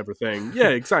the good of everything. Yeah,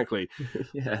 exactly.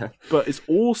 Yeah. But it's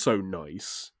also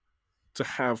nice to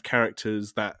have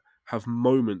characters that have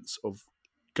moments of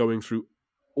going through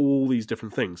all these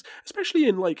different things, especially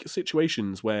in like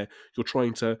situations where you're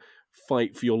trying to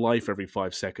fight for your life every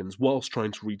 5 seconds whilst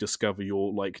trying to rediscover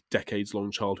your like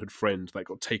decades-long childhood friend that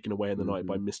got taken away in the night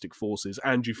by mystic forces,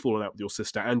 and you've fallen out with your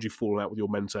sister, and you've fallen out with your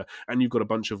mentor, and you've got a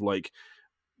bunch of like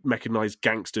mechanized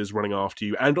gangsters running after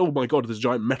you, and oh my god, there's a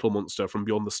giant metal monster from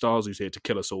beyond the stars who's here to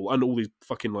kill us all, and all these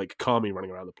fucking like Kami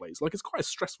running around the place. Like, it's quite a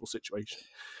stressful situation.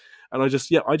 And I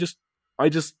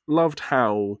just loved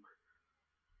how,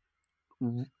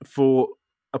 for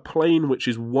a plane which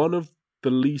is one of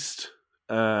the least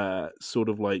sort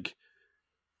of like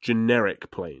generic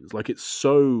planes, like it's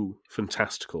so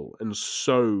fantastical and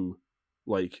so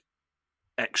like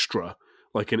extra,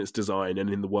 like in its design and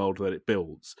in the world that it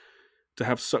builds, to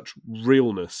have such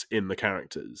realness in the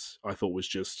characters, I thought was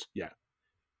just, yeah,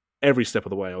 every step of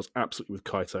the way. I was absolutely with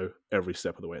Kaito every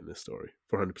step of the way in this story,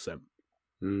 for 100%.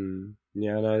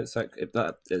 Yeah, no, it's like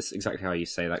it's exactly how you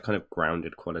say, that kind of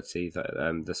grounded quality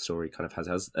that the story kind of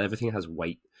has everything has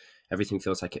weight, everything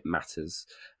feels like it matters.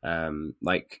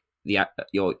 Like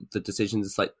the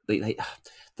decisions, like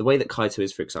the way that Kaito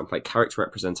is, for example, like character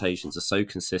representations are so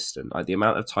consistent. Like the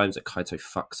amount of times that Kaito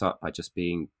fucks up by just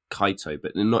being Kaito,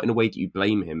 but not in a way that you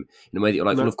blame him, in a way that you're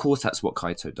like, well, of course that's what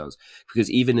Kaito does. Because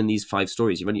even in these 5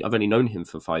 stories, I've only known him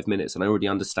for 5 minutes, and I already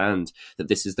understand that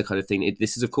this is the kind of thing,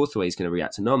 this is of course the way he's going to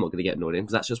react, and no, I'm not going to get annoyed at him,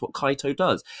 because that's just what Kaito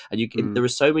does. And there are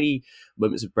so many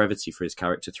moments of brevity for his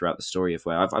character throughout the story, of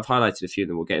where I've highlighted a few, and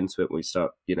then we'll get into it when we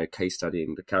start, case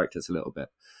studying the characters a little bit.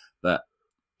 But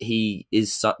he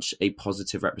is such a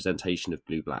positive representation of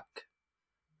blue-black,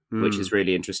 which is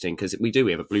really interesting, because we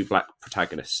have a blue-black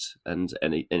protagonist, and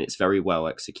it's very well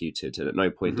executed, and at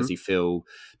no point does he feel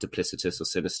duplicitous or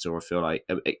sinister, or feel like,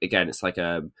 again, it's like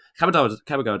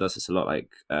Kamigawa does this a lot, like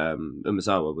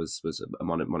Umezawa was a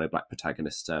mono black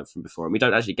protagonist from before, and we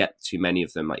don't actually get too many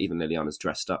of them, like even Liliana's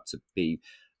dressed up to be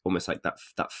almost like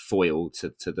that foil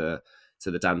to the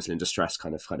damsel in distress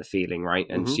kind of feeling, right?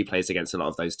 And she plays against a lot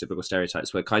of those typical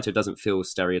stereotypes, where Kaito doesn't feel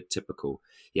stereotypical,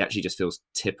 he actually just feels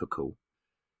typical.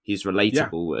 He's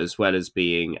relatable as well as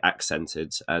being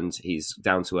accented, and he's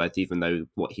down to earth, even though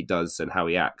what he does and how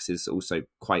he acts is also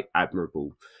quite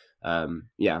admirable.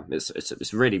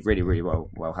 It's really, really, really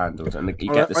well handled, and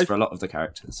you get this for a lot of the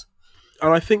characters.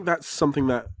 And I think that's something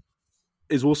that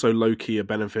is also low-key a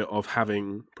benefit of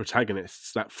having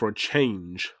protagonists that, for a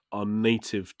change, are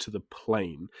native to the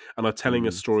plane and are telling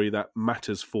a story that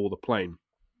matters for the plane.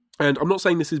 And I'm not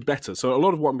saying this is better. So a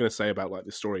lot of what I'm going to say about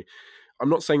this story, I'm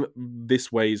not saying that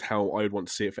this way is how I would want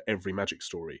to see it for every Magic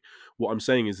story. What I'm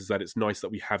saying is that it's nice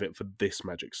that we have it for this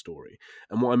Magic story.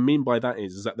 And what I mean by that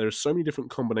is that there are so many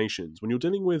different combinations. When you're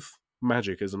dealing with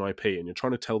Magic as an IP and you're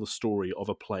trying to tell the story of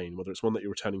a plane, whether it's one that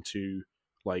you're returning to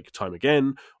like time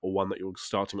again, or one that you're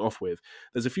starting off with,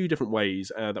 there's a few different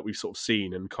ways that we've sort of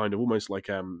seen, and kind of almost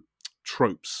like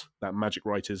tropes that Magic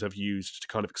writers have used to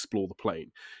kind of explore the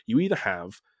plane. You either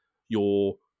have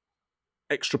your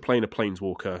extra planar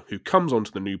planeswalker who comes onto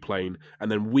the new plane,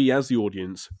 and then we as the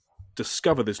audience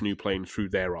discover this new plane through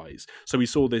their eyes. So we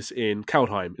saw this in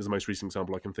Kaldheim, is the most recent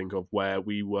example I can think of, where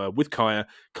we were with Kaya.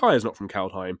 Kaya's not from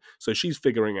Kaldheim, so she's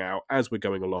figuring out as we're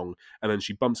going along, and then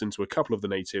she bumps into a couple of the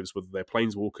natives, whether they're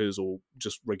planeswalkers or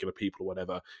just regular people or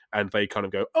whatever, and they kind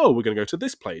of go, oh, we're going to go to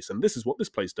this place, and this is what this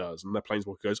place does, and the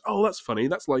planeswalker goes, oh, that's funny,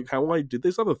 that's like how I did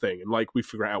this other thing, and like we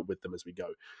figure it out with them as we go.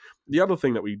 The other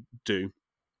thing that we do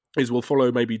is we'll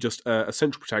follow maybe just a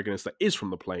central protagonist that is from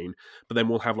the plane, but then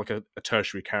we'll have like a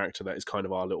tertiary character that is kind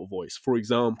of our little voice. For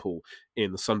example,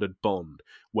 in the Sundered Bond,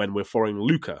 when we're following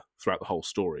Luca throughout the whole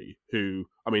story, who,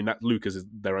 I mean, that Luca's is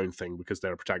their own thing because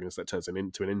they're a protagonist that turns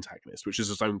into an antagonist, which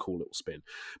is its own cool little spin.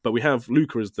 But we have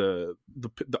Luca as the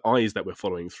eyes that we're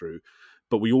following through,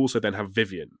 but we also then have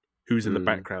Vivian, who's in the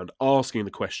background asking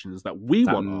the questions that we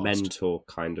want asked. That mentor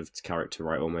kind of character,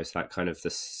 right? Almost that kind of the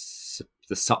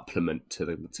supplement to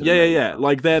the yeah.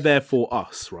 Like they're there for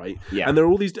us, right? Yeah. And there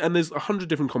are all these, and there's 100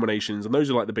 different combinations, and those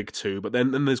are like the big two. But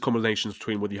then there's combinations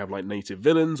between whether you have like native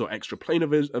villains or extra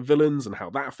planar villains, and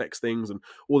how that affects things, and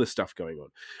all this stuff going on.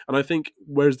 And I think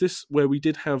where we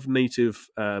did have native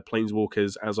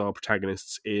planeswalkers as our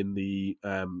protagonists in the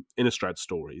Innistrad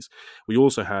stories, we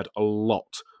also had a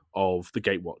lot of the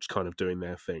Gatewatch kind of doing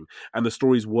their thing, and the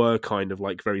stories were kind of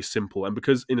like very simple. And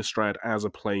because Innistrad as a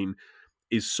plane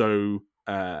is so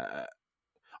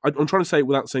I'm trying to say it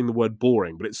without saying the word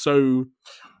boring, but it's so...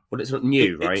 Well, it's not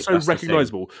new, right? It's so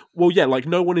recognisable. Well, yeah, like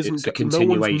no one's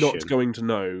not going to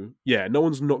know... Yeah, no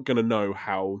one's not going to know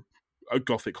how a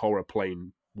gothic horror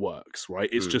plane works, right?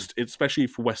 It's just, especially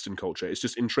for Western culture, it's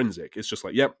just intrinsic. It's just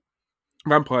like, yep,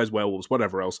 vampires, werewolves,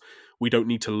 whatever else. We don't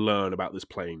need to learn about this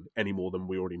plane any more than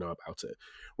we already know about it.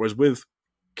 Whereas with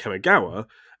Kamigawa,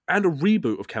 and a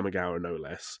reboot of Kamigawa no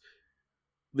less,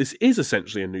 this is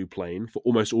essentially a new plane for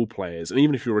almost all players, and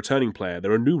even if you're a returning player,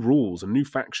 there are new rules and new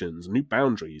factions and new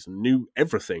boundaries and new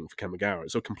everything for Kamigawa.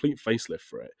 It's a complete facelift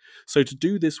for it. So to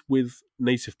do this with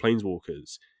native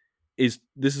planeswalkers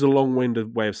this is a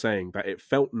long-winded way of saying that it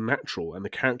felt natural, and the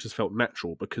characters felt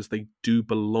natural because they do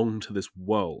belong to this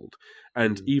world.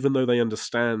 And even though they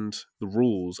understand the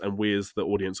rules, and we as the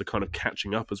audience are kind of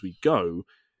catching up as we go,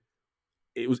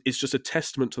 it's just a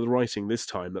testament to the writing this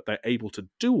time that they're able to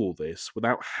do all this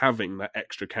without having that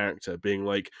extra character being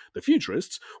like, the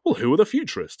futurists? Well, who are the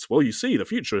futurists? Well, you see, the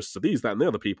futurists are these, that, and the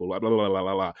other people, blah, blah, blah, blah,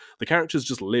 blah, blah. The characters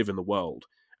just live in the world,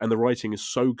 and the writing is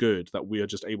so good that we are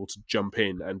just able to jump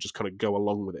in and just kind of go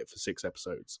along with it for 6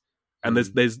 episodes. And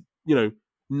there's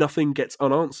nothing gets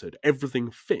unanswered.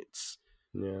 Everything fits.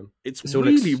 Yeah, it's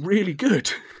really, really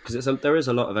good. Because there is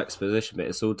a lot of exposition, but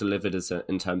it's all delivered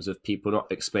in terms of people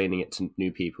not explaining it to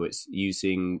new people. It's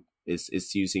using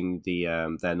is using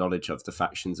the their knowledge of the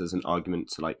factions as an argument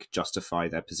to like justify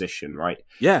their position, right?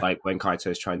 Yeah. Like when Kaito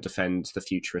is trying to defend the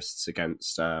futurists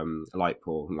against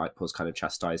Lightpaw, and Lightpaw's kind of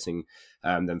chastising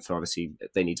them for obviously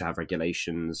they need to have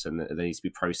regulations and there needs to be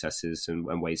processes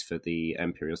and ways for the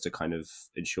Imperials to kind of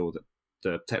ensure that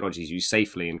the technology is used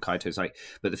safely. And Kaito's like,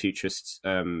 but the futurists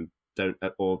don't,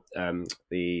 or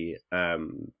the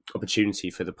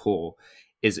opportunity for the poor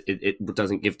is it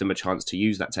doesn't give them a chance to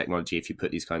use that technology if you put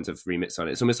these kinds of remits on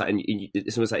it. It's almost like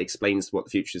it explains what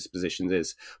the futurist position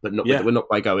is, but we're not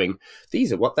by going,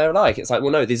 these are what they're like. It's like,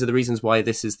 well, no, these are the reasons why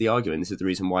this is the argument. This is the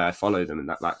reason why I follow them, and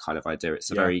that kind of idea.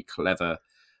 It's a very clever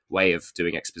way of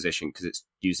doing exposition because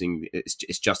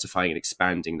it's justifying and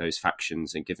expanding those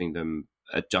factions and giving them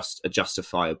a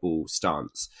justifiable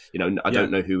stance. I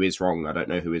don't know who is wrong, I don't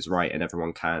know who is right, and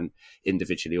everyone can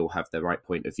individually all have their right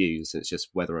point of views. It's just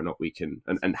whether or not we can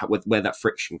and where that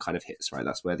friction kind of hits, right?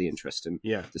 That's where the interest in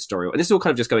the story, and it's all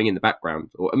kind of just going in the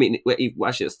background. Or I mean,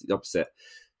 actually, it's the opposite.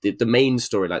 The main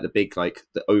story, like the big, like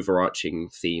the overarching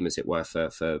theme, as it were, for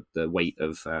the weight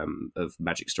of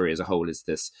Magic story as a whole, is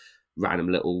this random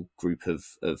little group of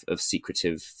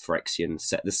secretive Phyrexian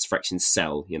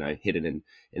cell, hidden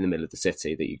in the middle of the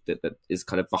city that is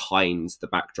kind of behind the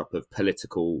backdrop of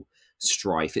political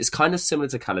strife. It's kind of similar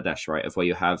to Kaladesh, right? Of where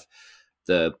you have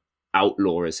the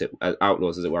outlaws,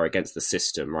 as it were, against the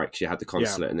system, right? Because you had the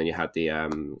consulate and then you had the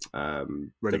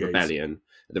rebellion,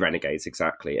 the renegades,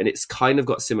 exactly. And it's kind of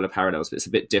got similar parallels, but it's a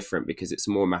bit different because it's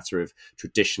more a matter of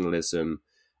traditionalism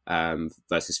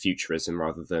versus futurism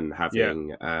rather than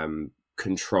having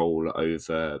control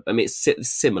over. I mean, it's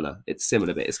similar. It's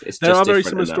similar, but it's there just are very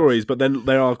similar enough. stories, but then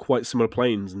there are quite similar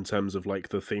planes in terms of like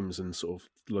the themes and sort of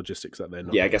logistics that they're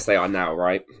not. Yeah, I guess they are now,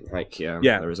 right? Like,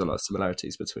 there is a lot of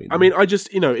similarities between them. I mean, I just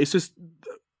it's just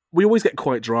we always get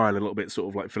quite dry and a little bit sort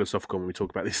of like philosophical when we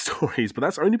talk about these stories, but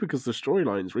that's only because the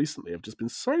storylines recently have just been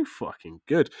so fucking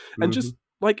good and just.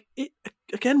 Like, it,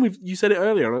 again, you said it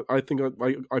earlier, and I think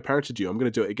I parroted you. I'm going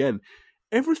to do it again.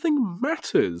 Everything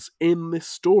matters in this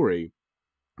story.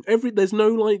 There's no,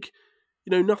 like,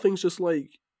 nothing's just,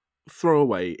 like,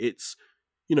 throwaway. It's,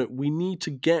 we need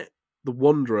to get the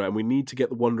Wanderer, and we need to get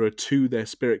the Wanderer to their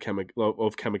spirit of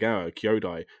Kamigawa,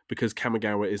 Kyodai, because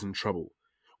Kamigawa is in trouble.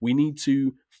 We need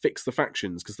to fix the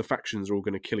factions, because the factions are all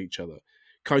going to kill each other.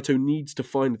 Kaito needs to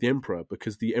find the Emperor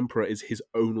because the Emperor is his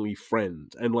only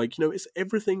friend. And it's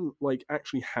everything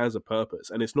actually has a purpose.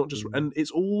 And it's not just and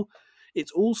it's all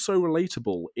so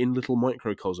relatable in little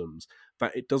microcosms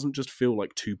that it doesn't just feel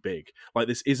like too big. Like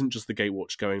this isn't just the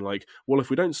Gatewatch going like, well,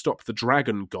 if we don't stop the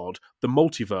dragon god, the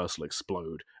multiverse will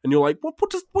explode. And you're like,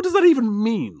 what does that even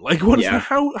mean? Like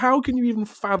how can you even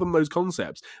fathom those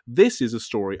concepts? This is a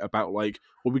story about well,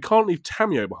 we can't leave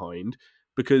Tamio behind.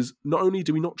 Because not only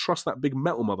do we not trust that big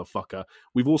metal motherfucker,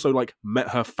 we've also met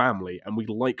her family and we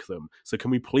like them. So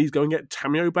can we please go and get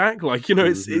Tamio back?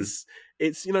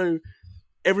 It's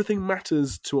everything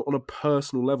matters on a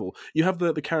personal level. You have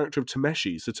the character of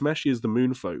Tameshi. So Tameshi is the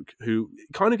Moonfolk who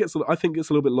kind of gets, I think, gets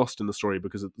a little bit lost in the story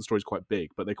because the story's quite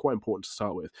big, but they're quite important to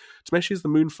start with. Tameshi is the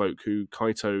Moonfolk who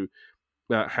Kaito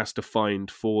has to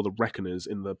find for the Reckoners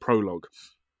in the prologue,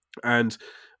 and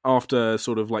after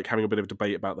sort of having a bit of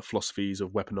debate about the philosophies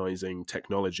of weaponizing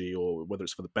technology or whether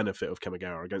it's for the benefit of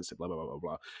Kamigawa or against it, blah, blah, blah,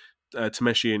 blah, blah,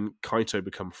 Tameshi and Kaito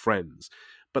become friends.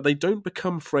 But they don't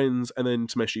become friends and then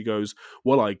Tameshi goes,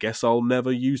 well, I guess I'll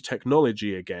never use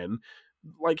technology again.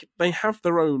 They have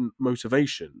their own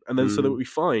motivation. And then so that we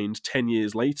find 10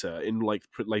 years later in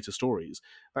later stories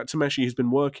that Tameshi has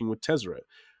been working with Tezzeret.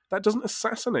 That doesn't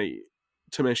assassinate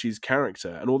Tameshi's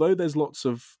character. And although there's lots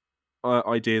of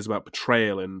ideas about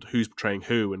betrayal and who's betraying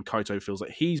who, and Kaito feels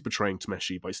like he's betraying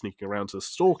Tameshi by sneaking around to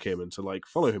stalk him and to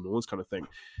follow him and all this kind of thing.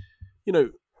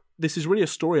 This is really a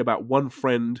story about one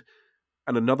friend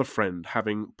and another friend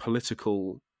having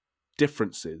political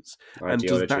differences.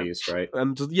 Ideologies, right?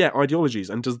 And ideologies.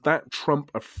 And does that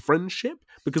trump a friendship?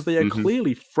 Because they are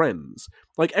clearly friends.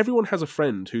 Everyone has a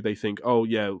friend who they think, oh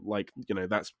yeah,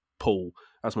 that's Paul.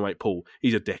 That's my mate Paul.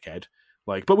 He's a dickhead.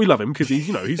 But we love him because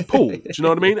he's Paul. Do you know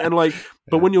what I mean? And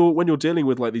but when you're dealing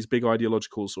with these big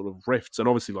ideological sort of rifts, and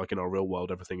obviously in our real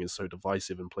world everything is so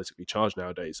divisive and politically charged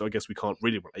nowadays. So I guess we can't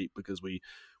really relate because we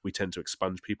tend to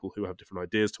expunge people who have different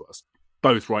ideas to us,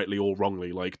 both rightly or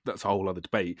wrongly. That's a whole other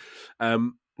debate. The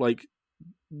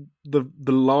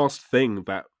last thing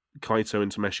that Kaito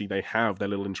and Tameshi they have their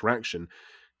little interaction.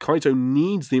 Kaito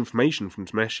needs the information from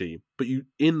Tameshi, but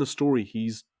in the story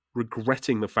he's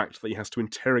regretting the fact that he has to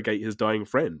interrogate his dying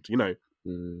friend.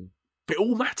 It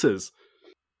all matters.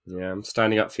 Yeah, I'm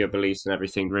standing up for your beliefs and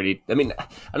everything. Really, I mean,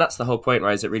 and that's the whole point,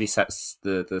 right? Is it really sets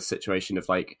the situation of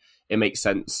it makes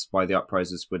sense why the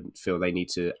uprisers would feel they need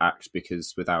to act,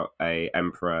 because without a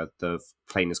emperor, the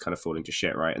plane is kind of falling to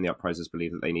shit, right? And the uprisers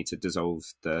believe that they need to dissolve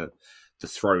the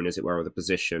throne, as it were, or the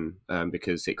position,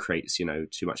 because it creates,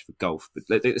 too much of a gulf.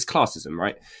 But it's classism,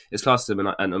 right? It's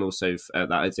classism, and also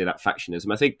that idea, that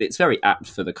factionism. I think it's very apt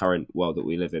for the current world that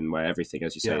we live in, where everything,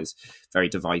 as you say, is very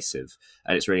divisive,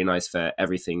 and it's really nice for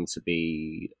everything to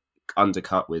be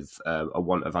undercut with a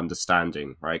want of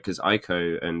understanding, right? Because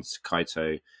Aiko and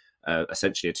Kaito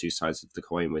essentially are two sides of the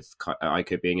coin, with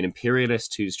Aiko being an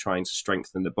imperialist who's trying to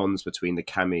strengthen the bonds between the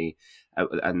Kami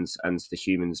and the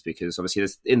humans, because obviously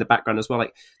there's in the background as well,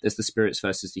 like there's the spirits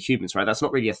versus the humans, right? That's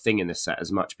not really a thing in this set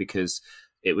as much, because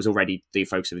it was already the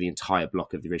focus of the entire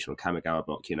block of the original Kamigawa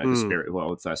block, the spirit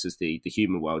world versus the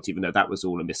human world, even though that was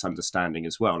all a misunderstanding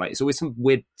as well. Like, it's always some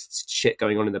weird shit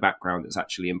going on in the background that's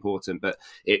actually important, but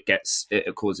it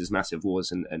causes massive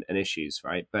wars and issues,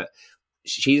 right? But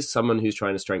she's someone who's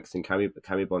trying to strengthen Kami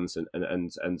bonds and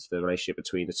the relationship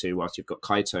between the two, whilst you've got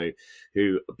Kaito,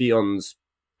 who beyond,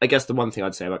 I guess the one thing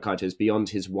I'd say about Kaito is beyond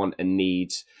his want and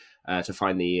need to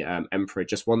find the emperor,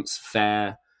 just wants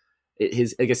fair.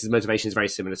 His motivation is very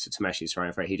similar to Tameshi's,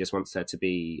 right? He just wants there to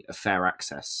be a fair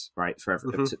access, right, for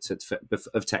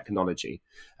of technology,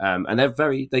 and they're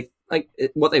very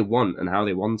what they want and how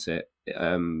they want it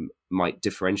might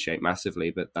differentiate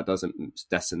massively, but that doesn't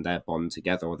lessen their bond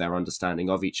together or their understanding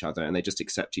of each other, and they just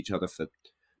accept each other for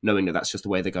knowing that that's just the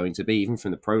way they're going to be. Even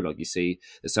from the prologue, you see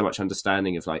there's so much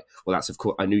understanding of like, well, that's of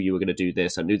course, I knew you were going to do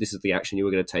this. I knew this is the action you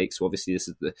were going to take. So obviously this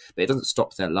is but it doesn't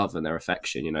stop their love and their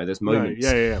affection. There's moments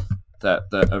that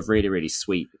are really, really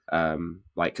sweet.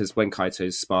 Because when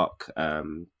Kaito's spark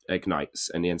ignites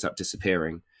and he ends up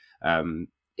disappearing,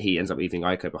 he ends up leaving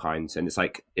Aiko behind, and it's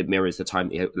like it mirrors the time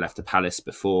that he left the palace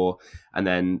before, and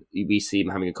then we see him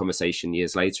having a conversation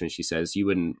years later, and she says, "You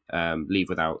wouldn't leave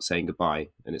without saying goodbye,"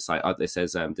 and it's like it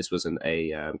says, "This wasn't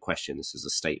a question, this is a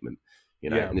statement,"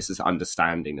 and this is the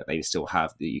understanding that they still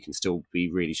have, that you can still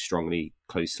be really strongly,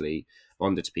 closely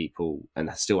bonded to people and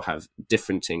still have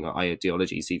differing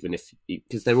ideologies, even if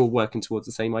because they're all working towards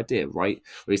the same idea, right?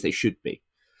 Or at least they should be.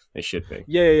 They should be.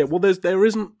 Yeah. Well,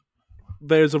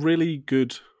 there's a really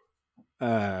good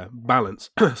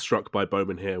balance struck by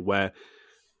Bowman here, where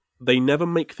they never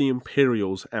make the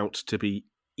Imperials out to be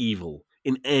evil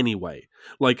in any way.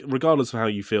 Like, regardless of how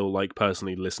you feel, like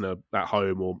personally, listener at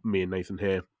home, or me and Nathan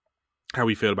here, how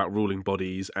we feel about ruling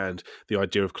bodies and the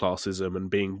idea of classism and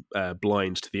being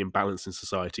blind to the imbalance in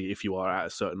society if you are at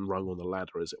a certain rung on the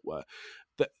ladder, as it were.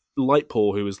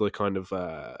 Lightpaw, who is the kind of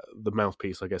the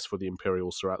mouthpiece, I guess, for the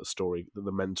Imperials throughout the story,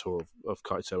 the mentor of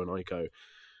Kaito and Aiko,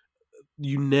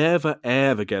 you never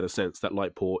ever get a sense that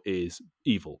Lightpaw is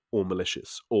evil or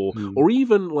malicious or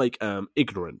even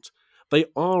ignorant. They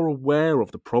are aware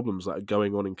of the problems that are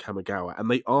going on in Kamigawa,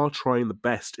 and they are trying the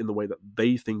best in the way that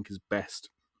they think is best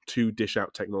to dish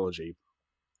out technology.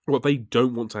 What they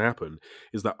don't want to happen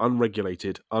is that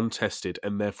unregulated, untested,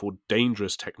 and therefore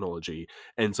dangerous technology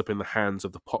ends up in the hands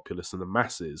of the populace and the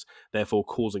masses, therefore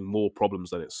causing more problems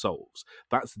than it solves.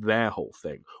 That's their whole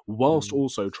thing, whilst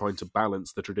also trying to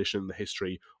balance the tradition and the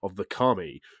history of the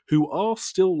Kami, who are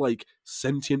still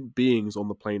sentient beings on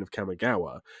the plane of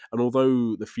Kamigawa. And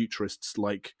although the futurists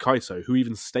like Kaito, who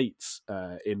even states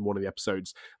in one of the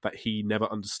episodes that he never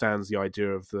understands the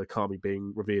idea of the Kami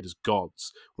being revered as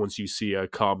gods, once you see a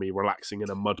Kami relaxing in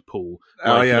a mud pool,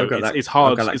 it's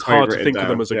hard to think of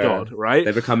them as a god, right?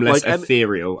 They become less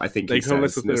ethereal, I think. They become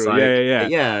less ethereal.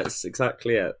 Yeah, it's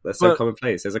exactly it. They're so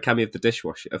commonplace. There's a Kami of the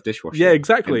dishwasher. Yeah,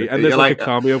 exactly. And there's a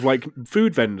Kami of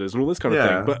food vendors and all this kind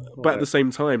of thing. But at the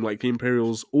same time, the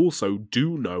Imperials also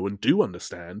do know and do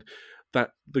understand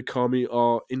that the Kami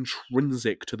are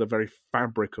intrinsic to the very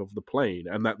fabric of the plane,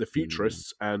 and that the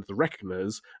futurists and the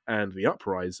reckoners and the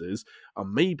uprisers are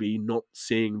maybe not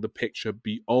seeing the picture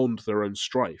beyond their own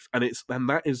strife. And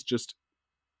that is just,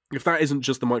 if that isn't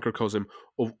just the microcosm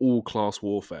of all class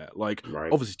warfare,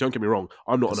 obviously, don't get me wrong,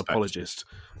 I'm not an apologist.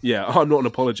 Yeah, I'm not an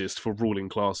apologist for ruling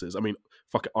classes. I mean,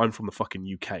 fuck it, I'm from the fucking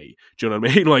UK. Do you know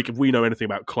what I mean? If we know anything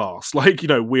about class,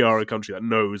 we are a country that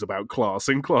knows about class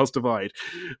and class divide.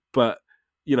 But,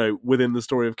 within the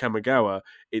story of Kamigawa,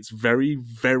 it's very,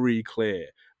 very clear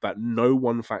that no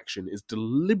one faction is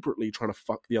deliberately trying to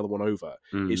fuck the other one over.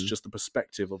 It's just the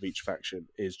perspective of each faction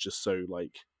is just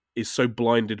so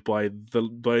blinded by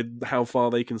how far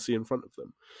they can see in front of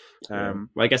them.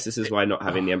 Well, I guess this is why not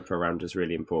having the Emperor around is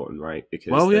really important, right?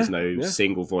 Because there's no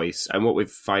single voice. And what we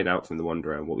find out from the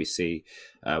Wanderer and what we see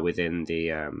within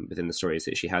the story is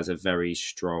that she has a very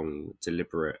strong,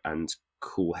 deliberate, and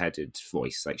cool-headed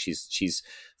voice. Like she's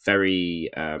very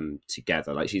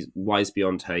together. Like she's wise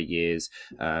beyond her years.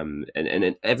 And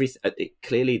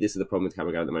clearly this is the problem with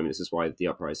Kamigawa at the moment. This is why the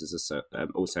Uprisers are so,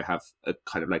 also have a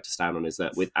kind of leg to stand on, is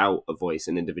that without a voice,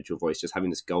 an individual voice, just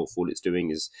having this gulf, all it's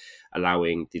doing is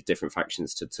allowing the different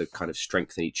factions to kind of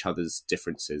strengthen each other's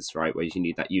differences, right? Where you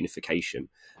need that unification.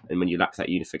 And when you lack that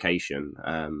unification,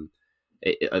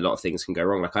 a lot of things can go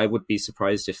wrong. Like I would be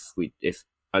surprised if we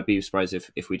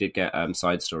did get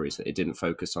side stories that it didn't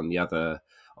focus on the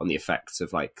effects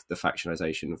of like the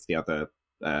factionalization of the other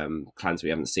clans we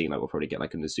haven't seen. Like we'll probably get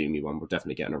like a Nezumi one, we'll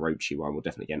definitely get an Orochi one, we'll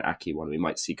definitely get an Aki one. We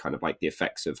might see kind of like the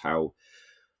effects of how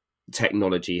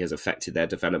technology has affected their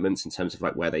developments in terms of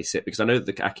like where they sit, because I know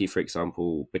that the Aki, for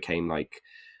example, became like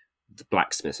the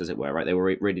blacksmiths, as it were, right? They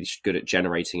were really good at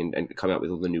generating and coming up with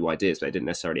all the new ideas, but they didn't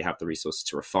necessarily have the resources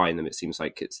to refine them. It seems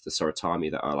like it's the Soratami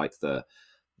that are like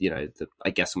I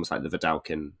guess almost like the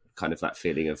Vidalcan, kind of that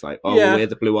feeling of like, we're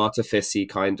the Blue Artifice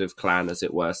kind of clan, as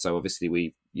it were. So obviously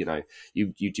we, you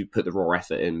do put the raw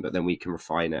effort in, but then we can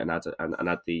refine it and add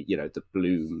the, the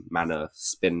blue mana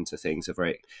spin to things, so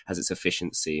it has its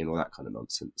efficiency and all that kind of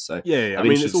nonsense. So I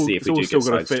mean, it's all still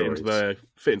got to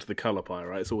fit into the color pie,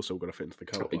 right? It's also got to fit into the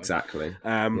color pie. Exactly.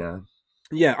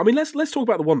 Yeah. I mean, let's talk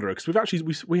about the Wanderer,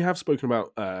 because we have spoken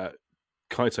about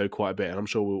Kaito quite a bit, and I'm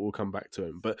sure we'll come back to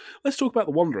him. But let's talk about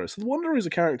the Wanderer. So the Wanderer is a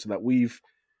character that we've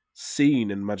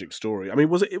seen in Magic Story. I mean,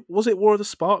 was it War of the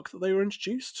Spark that they were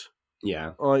introduced?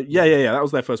 Yeah. Yeah. That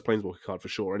was their first Planeswalker card for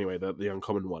sure. Anyway, the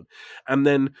uncommon one, and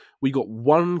then we got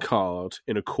one card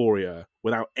in a Courier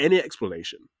without any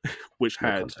explanation, which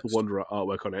had the Wanderer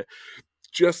artwork on it.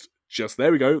 Just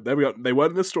there we go. They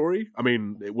weren't in the story. I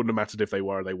mean, it wouldn't have mattered if they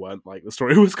were or they weren't. Like the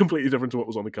story was completely different to what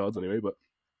was on the cards anyway, but.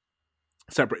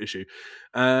 Separate issue.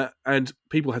 And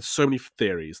people had so many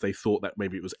theories. They thought that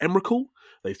maybe it was Emrakul.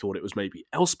 They thought it was maybe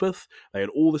Elspeth. They had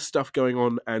all this stuff going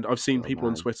on, and I've seen people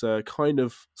on Twitter kind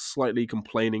of slightly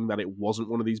complaining that it wasn't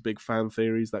one of these big fan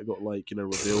theories that got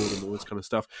revealed and all this kind of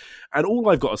stuff. And all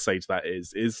I've got to say to that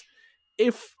is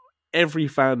if every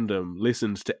fandom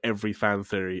listened to every fan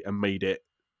theory and made it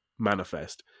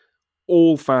manifest,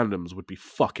 all fandoms would be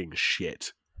fucking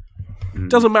shit.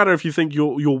 Doesn't matter if you think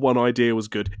your one idea was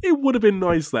good. It would have been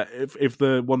nice that if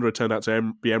the Wanderer turned out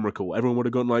to be Emrakul, everyone would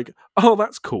have gone like, "Oh,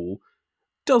 that's cool."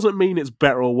 Doesn't mean it's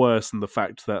better or worse than the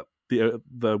fact that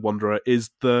the Wanderer is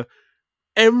the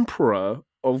Emperor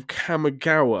of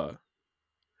Kamigawa.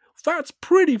 That's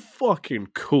pretty fucking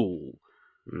cool.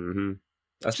 Mm-hmm.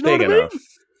 That's big enough.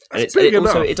 And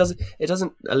also, it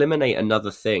doesn't eliminate another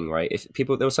thing, right?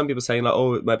 There were some people saying like,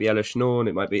 "Oh, it might be Elish Norn,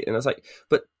 it might be," and I was like,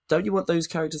 but don't you want those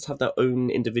characters to have their own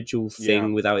individual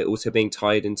thing without it also being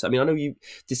tied into? I mean, I know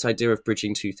this idea of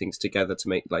bridging two things together to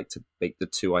make the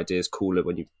two ideas cooler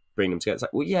when you bring them together. It's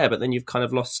like, well, yeah, but then you've kind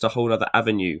of lost a whole other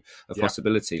avenue of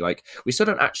possibility. Like, we still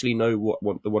don't actually know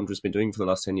what the Wanderer's been doing for the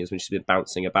last 10 years when she's been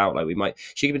bouncing about. Like,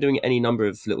 she could be doing any number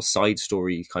of little side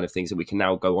story kind of things that we can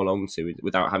now go along to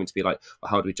without having to be like, well,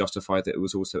 how do we justify that it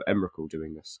was also Emrakul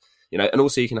doing this? And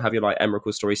also you can have your like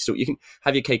Emrakul story still. You can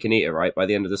have your cake and eat it, right? By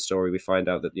the end of the story, we find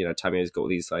out that Tamiya's got all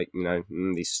these like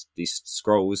these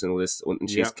scrolls and all this, and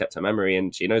she's kept her memory,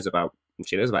 and she knows about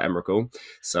Emrakul.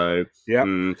 So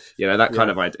that kind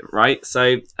of idea, right?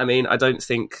 So I mean, I don't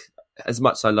think, as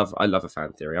much as I love a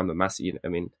fan theory, I'm a massive. I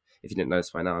mean, if you didn't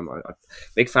notice by now, I'm a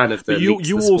big fan of the leaks,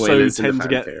 the spoilers, and the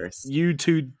fan theories. You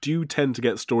two do tend to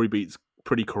get story beats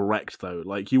pretty correct though.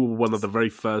 Like, you were one of the very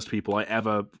first people I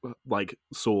ever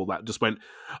saw that just went,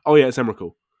 "Oh yeah, it's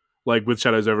Emrakul." Like with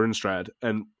Shadows over Innistrad,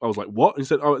 and I was like, "What?" And he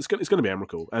said, "Oh, it's going to be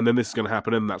Emrakul, and then this is going to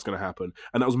happen, and that's going to happen."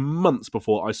 And that was months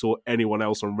before I saw anyone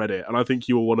else on Reddit. And I think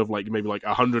you were one of maybe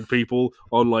 100 people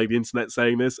on the internet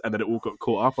saying this, and then it all got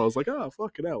caught up. I was like, "Oh,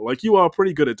 fucking hell!" Like, you are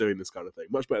pretty good at doing this kind of thing,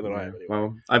 much better than I am. Anyway.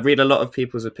 Well, I read a lot of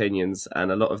people's opinions,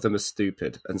 and a lot of them are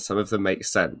stupid, and some of them make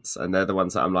sense, and they're the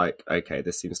ones that I'm like, okay,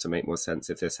 this seems to make more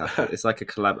sense if this happens. It's like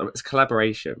it's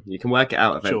collaboration. You can work it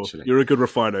out eventually. Sure. You're a good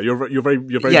refiner. You're very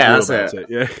real about it.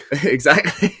 Yeah,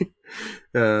 exactly.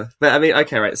 But I mean,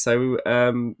 okay, right. So,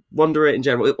 Wanderer in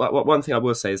general. One thing I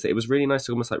will say is that it was really nice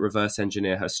to almost reverse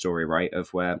engineer her story, right?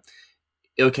 Of where,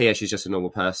 okay, yeah, she's just a normal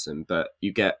person, but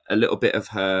you get a little bit of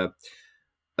her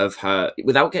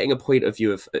without getting a point of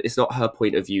view of. It's not her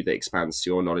point of view that expands to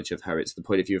your knowledge of her. It's the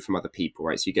point of view from other people,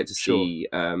 right? So you get to see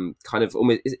kind of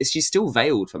almost. She's still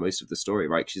veiled for most of the story,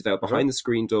 right? She's veiled behind the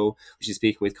screen door. She's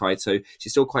speaking with Kaito.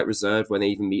 She's still quite reserved when they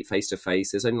even meet face to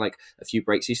face. There's only a few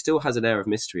breaks. She still has an air of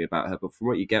mystery about her, but from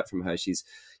what you get from her, she's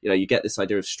you get this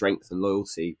idea of strength and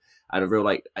loyalty and a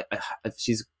real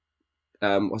she's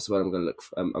what's the word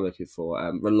I'm looking for?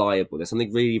 Reliable. There's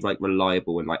something really like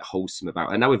reliable and like wholesome about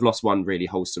her. And now we've lost one really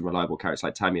wholesome, reliable character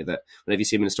like Tanya, that whenever you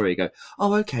see him in a story, you go,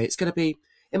 oh, okay,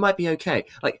 it might be okay.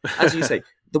 Like, as you say,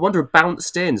 the Wanderer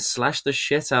bounced in, slashed the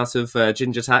shit out of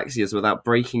Ginger Taxias without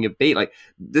breaking a beat. Like,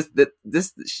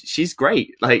 she's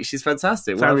great. Like, she's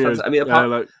fantastic.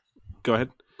 Tanya, go ahead.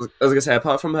 I was going to say,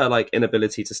 apart from her like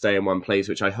inability to stay in one place,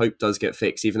 which I hope does get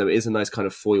fixed, even though it is a nice kind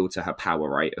of foil to her power,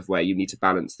 right? Of where you need to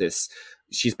balance this.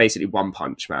 She's basically One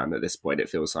Punch Man at this point, it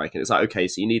feels like. And it's like, okay,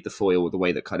 so you need the foil, the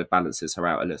way that kind of balances her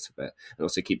out a little bit and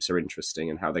also keeps her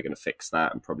interesting, and how they're going to fix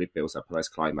that, and probably builds up a nice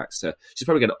climax to, she's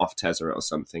probably going to off Tezzeret or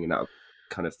something, and that'll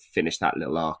kind of finish that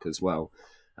little arc as well.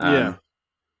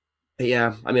 But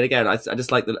yeah, I mean, again, I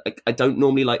just like I don't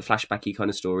normally like flashbacky kind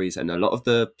of stories, and a lot of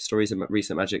the stories in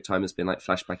recent Magic time has been like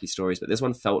flashbacky stories, but this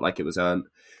one felt like it was earned.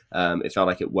 It felt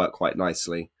like it worked quite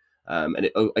nicely, and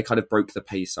it kind of broke the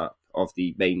pace up of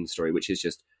the main story, which is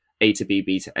just A to B,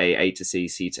 B to A to C,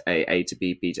 C to A to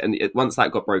B, B to... And once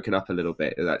that got broken up a little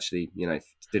bit, it actually,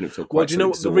 didn't feel quite so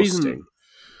exhausting. The reason...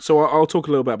 So I'll talk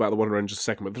a little bit about the Wanderer in just a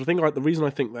second, but the reason I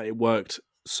think that it worked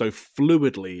so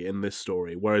fluidly in this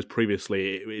story, whereas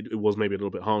previously it was maybe a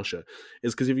little bit harsher,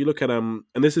 is because if you look at and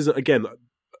this is, again,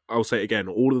 I'll say it again,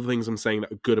 all of the things I'm saying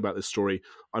that are good about this story,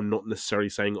 I'm not necessarily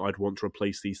saying I'd want to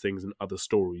replace these things in other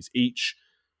stories. Each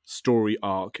story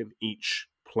arc and each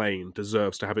plane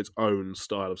deserves to have its own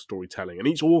style of storytelling, and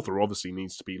each author obviously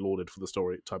needs to be lauded for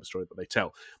the type of story that they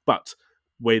tell, but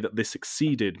way that this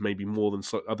succeeded maybe more than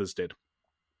others did.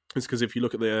 It's because if you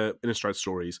look at the Innistrad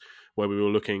stories, where we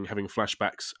were having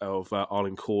flashbacks of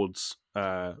Arlen Cord's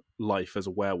life as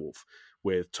a werewolf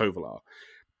with Tovalar,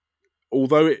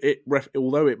 although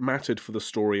it mattered for the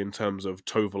story in terms of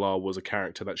Tovalar was a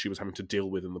character that she was having to deal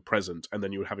with in the present, and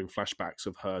then you were having flashbacks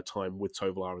of her time with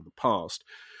Tovalar in the past,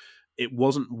 it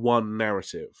wasn't one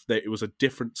narrative. It was a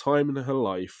different time in her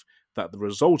life, that the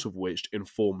result of which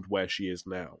informed where she is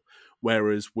now.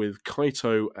 Whereas with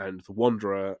Kaito and the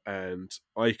Wanderer and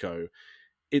Aiko,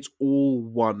 it's all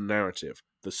one narrative.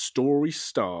 The story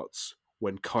starts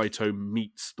when Kaito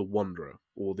meets the Wanderer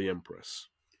or the Empress.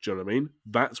 Do you know what I mean?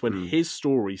 That's when his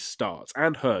story starts,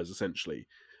 and hers, essentially.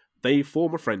 They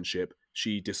form a friendship.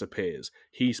 She disappears.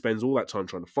 He spends all that time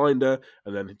trying to find her,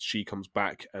 and then she comes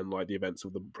back, and like the events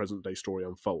of the present day story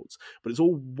unfolds. But it's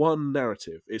all one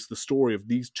narrative. It's the story of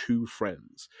these two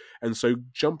friends. And so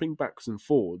jumping backwards and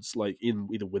forwards, like in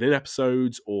either within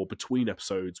episodes or between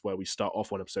episodes, where we start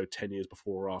off one episode 10 years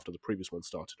before or after the previous one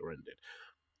started or ended,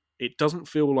 it doesn't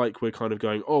feel like we're kind of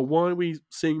going, oh, why are we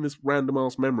seeing this random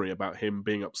ass memory about him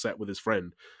being upset with his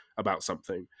friend about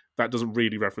something? That doesn't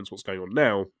really reference what's going on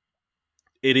now.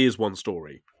 It is one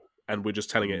story, and we're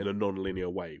just telling it in a non-linear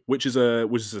way, which is a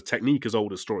technique as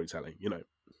old as storytelling,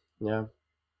 Yeah.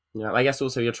 I guess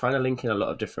also you're trying to link in a lot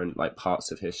of different like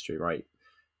parts of history, right?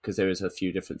 Because there is a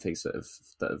few different things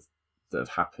that have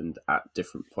happened at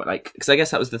different points. Like, because I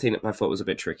guess that was the thing that I thought was a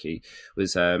bit tricky,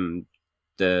 was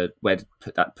where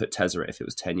to put Tezzeret if it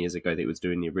was 10 years ago that he was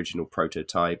doing the original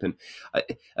prototype. And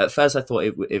at first I thought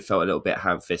it felt a little bit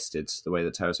ham-fisted, the way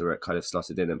that Tezzeret kind of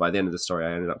slotted in, and by the end of the story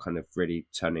I ended up kind of really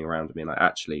turning around and being like,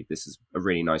 actually, this is a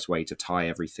really nice way to tie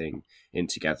everything in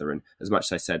together. And as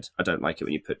much as I said I don't like it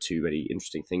when you put too many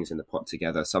interesting things in the pot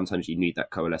together, sometimes you need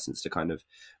that coalescence to kind of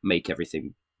make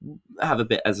everything have a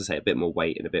bit, as I say, a bit more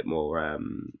weight and a bit more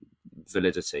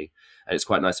validity. And it's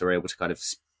quite nice that we're able to kind of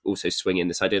also swing in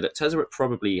this idea that Tezzeret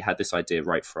probably had this idea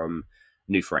right from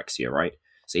New Phyrexia, right?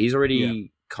 So he's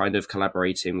already kind of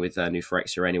collaborating with New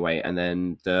Phyrexia anyway, and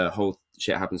then the whole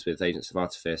shit happens with Agents of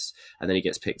Artifice, and then he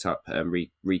gets picked up and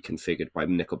reconfigured by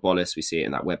Nicol Bolas. We see it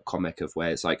in that webcomic of where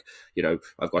it's like,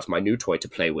 I've got my new toy to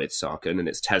play with, Sarkhan, and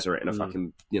it's Tezzeret in a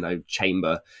fucking,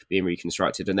 chamber being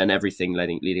reconstructed, and then everything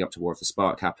leading up to War of the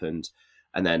Spark happened.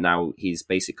 And then now he's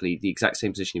basically the exact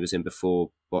same position he was in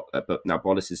before, but now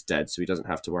Bolas is dead, so he doesn't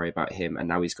have to worry about him. And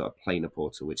now he's got a planar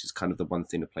portal, which is kind of the one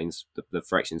thing the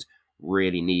Phyrexians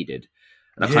really needed.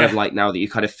 And I kind of like now that you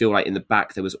kind of feel like in the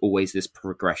back there was always this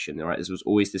progression, right? There was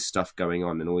always this stuff going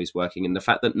on and always working. And the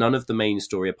fact that none of the main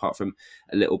story, apart from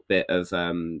a little bit of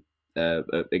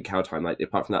in Kaldheim, like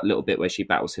apart from that little bit where she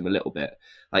battles him a little bit,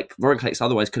 like Vorinclex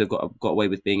otherwise could have got away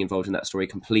with being involved in that story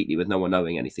completely with no one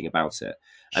knowing anything about it.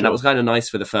 And that was kind of nice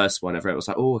for the first one. Everyone was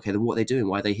like, oh, okay, then what are they doing?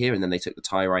 Why are they here? And then they took the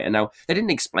tie right. And now they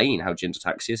didn't explain how Ginger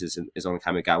Taxius is on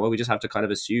Kamigawa. We just have to kind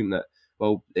of assume that,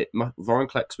 well,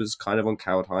 Vorinclex was kind of on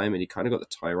Kaldheim and he kind of got the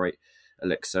tie right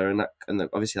elixir, and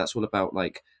obviously that's all about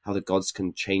like how the gods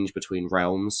can change between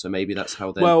realms. So maybe that's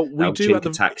how Ginger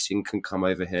Taxian can come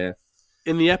over here.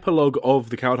 in the epilogue of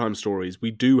the Kaldheim stories,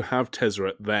 we do have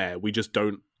Tezzeret there. We just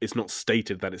don't. It's not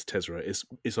stated that it's Tezzeret.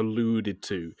 It's alluded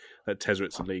to that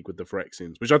Tezzeret's in league with the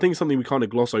Phyrexians, which I think is something we kind of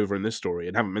gloss over in this story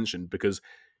and haven't mentioned because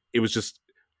it was just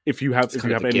if you have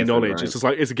any given, knowledge, right? It's just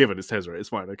like it's a given. It's Tezzeret. It's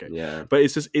fine. Okay. Yeah. But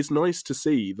it's nice to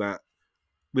see that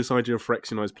this idea of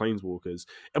Phyrexianized planeswalkers.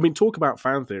 I mean, talk about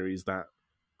fan theories that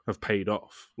have paid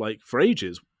off. Like for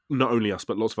ages, not only us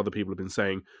but lots of other people have been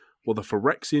saying, well, the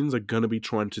Phyrexians are going to be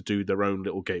trying to do their own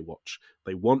little gatewatch.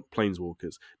 They want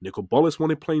planeswalkers. Nicol Bolas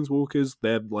wanted planeswalkers.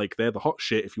 They're the hot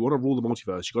shit. If you want to rule the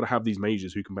multiverse, you've got to have these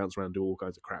mages who can bounce around and do all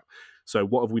kinds of crap. So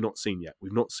what have we not seen yet?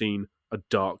 We've not seen a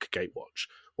dark gatewatch.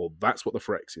 Well, that's what the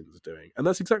Phyrexians are doing. And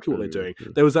that's exactly what they're doing.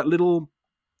 There was that little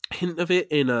hint of it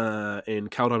in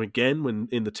Kaldheim again when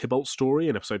in the Tybalt story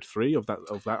in episode 3 of that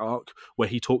arc where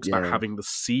he talks about having the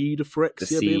seed of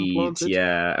Phyrexia being planted.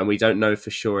 Yeah, and we don't know for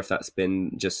sure if that's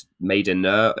been just made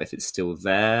inert, if it's still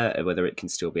there, whether it can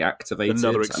still be activated.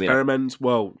 Another experiment.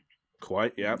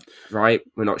 Quite, yeah. Right,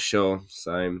 we're not sure.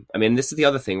 So, I mean, this is the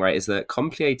other thing, right? Is that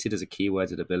compleated is a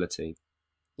keyworded ability.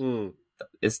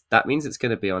 That means it's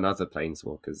going to be on other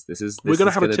planeswalkers. We're going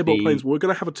to have a Tybalt We're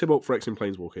going to have a Tybalt Phyrexian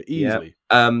planeswalker easily.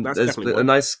 Yeah. There's a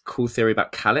nice, cool theory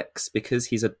about Calyx because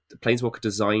he's a planeswalker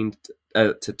designed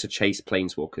to chase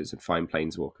planeswalkers and find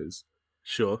planeswalkers.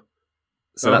 Sure.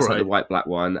 So that's like the white-black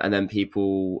one, and then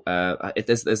people.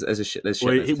 There's shit.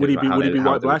 Would he be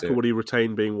white-black, or would he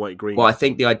retain being white-green? Well, I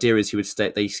think the idea is he would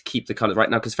stay. They keep the colours right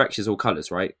now because Phyrexia is all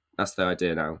colours, right? That's the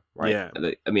idea now, right? Yeah.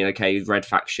 I mean, okay, red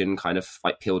faction kind of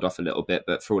like peeled off a little bit,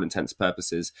 but for all intents and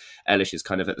purposes, Elish is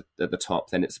kind of at the top.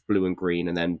 Then it's blue and green,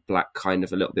 and then black kind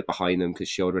of a little bit behind them because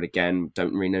Shieldred again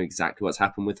don't really know exactly what's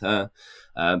happened with her.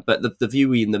 But the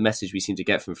view and the message we seem to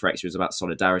get from Phyrexia is about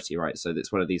solidarity, right? So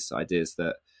it's one of these ideas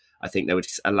that I think they would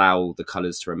allow the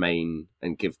colours to remain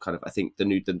and give kind of. I think the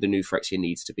new Phyrexia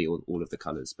needs to be all of the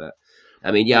colours, but. I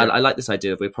mean, yeah, I like this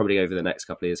idea of we're probably over the next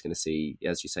couple of years going to see,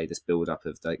 as you say, this build up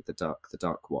of the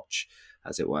dark watch,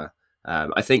 as it were.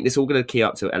 I think this is all going to key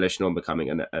up to Elish Norn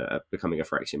becoming a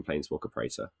Phyrexian planeswalker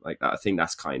praetor. Like I think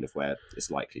that's kind of where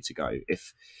it's likely to go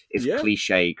if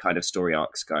cliche kind of story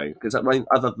arcs go. Because I mean,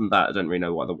 other than that, I don't really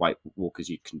know what other White Walkers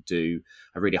you can do.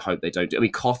 I really hope they don't do. I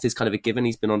mean, Koth is kind of a given.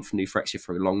 He's been on for New Phyrexia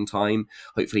for a long time.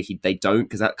 Hopefully they don't,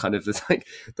 because that kind of is like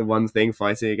the one thing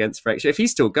fighting against Phyrexia. If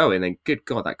he's still going, then good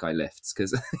God, that guy lifts,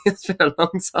 because it's been a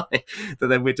long time that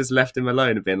then we just left him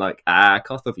alone and been like,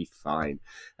 Koth will be fine.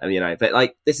 And but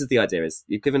like this is the idea. Is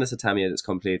you've given us a Tamiyo that's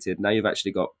completed. Now you've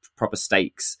actually got proper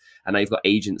stakes, and now you've got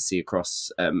agency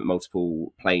across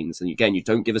multiple planes. And again, you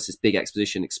don't give us this big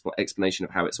explanation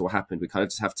of how it's all happened. We kind of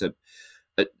just have to.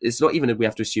 It's not even that we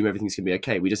have to assume everything's going to be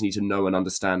okay. We just need to know and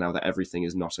understand now that everything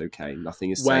is not okay.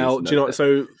 Nothing is safe. Well, do you know?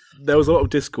 So there was a lot of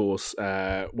discourse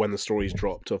when the stories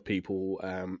dropped of people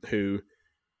who.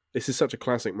 This is such a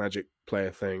classic Magic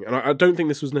player thing, and I don't think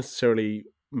this was necessarily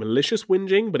malicious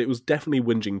whinging, but it was definitely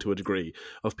whinging to a degree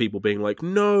of people being like,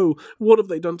 no, what have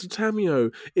they done to Tamiyo?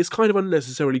 It's kind of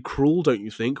unnecessarily cruel, don't you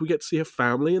think? We get to see her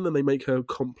family and then they make her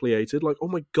compleated. Like, oh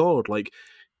my God, like,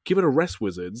 give it a rest,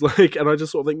 Wizards. Like, and I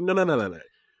just sort of think, no.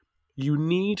 You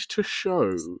need to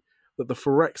show that the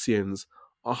Phyrexians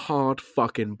are hard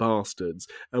fucking bastards.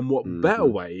 And what better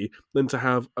way than to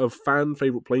have a fan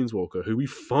favourite planeswalker who we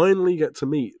finally get to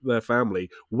meet their family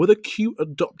with a cute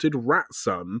adopted rat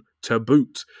son to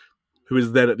boot, who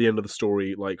is then at the end of the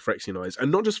story like Phyrexianized,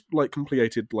 and not just like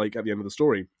completed like at the end of the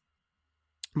story.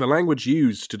 The language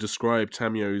used to describe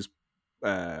Tamiyo's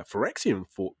Phyrexian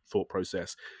thought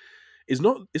process is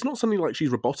not something like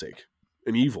she's robotic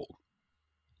and evil.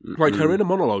 Like her inner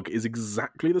monologue is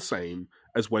exactly the same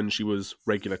as when she was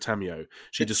regular Tamiyo.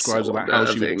 She describes about how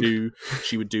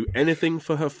she would do anything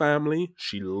for her family.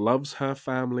 She loves her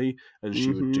family, and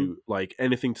she would do like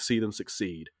anything to see them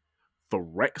succeed.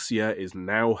 Phyrexia is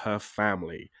now her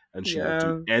family, and she would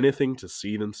do anything to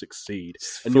see them succeed.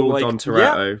 And full Don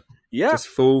Toretto. Yeah. Just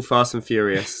full Fast and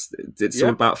Furious. It's all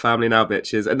about family now,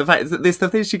 bitches. And the fact that the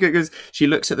thing she goes, she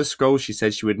looks at the scroll she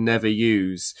said she would never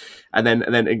use, and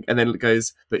then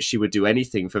goes, but she would do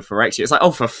anything for Phyrexia. It's like,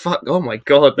 oh, for fuck, oh my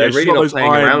God, they're really not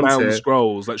playing around here.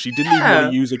 Scrolls that she didn't even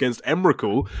want to use against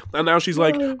Emrakul, and now she's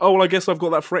like, oh well, I guess I've got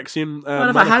that Phyrexian. Well,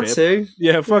 if I had to,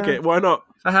 fuck it, why not?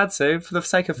 If I had to, for the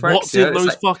sake of Phyrexia. What's in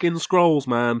those fucking scrolls,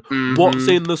 man? What's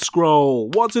in the scroll?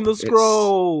 What's in the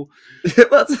scroll?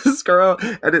 What's the scroll?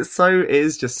 And it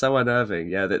is just so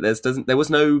unnerving. Yeah, that there was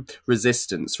no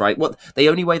resistance, right? The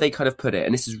only way they kind of put it,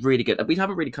 and this is really good. We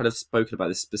haven't really kind of spoken about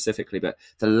this specifically, but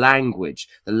the language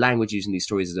using these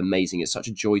stories is amazing. It's such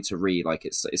a joy to read. Like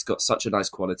it's got such a nice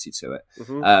quality to it.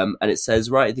 And it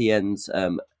says right at the end,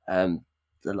 the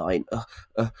line,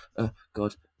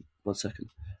 God. 1 second.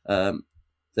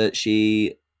 That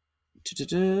she.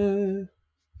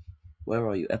 Where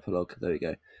are you? Epilogue. There we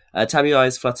go. Tammy's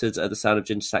eyes fluttered at the sound of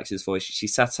Ginger Sax's voice. She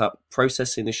sat up,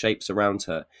 processing the shapes around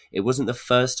her. It wasn't the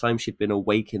first time she'd been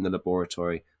awake in the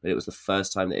laboratory, but it was the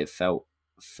first time that it felt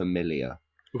familiar.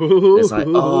 It's like,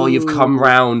 oh, you've come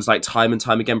round like time and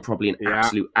time again, probably in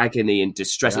absolute agony and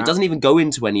distress. It doesn't even go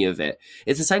into any of it.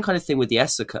 It's the same kind of thing with the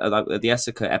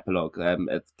Essica epilogue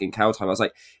in Cow Time. I was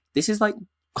like, this is like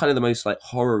kind of the most like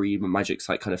horror-y Magic's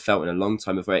like kind of felt in a long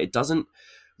time, of where it doesn't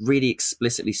really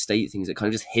explicitly state things. It kind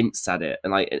of just hints at it,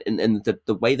 and like and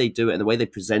the way they do it and the way they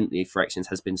present the Phyrexians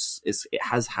it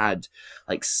has had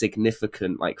like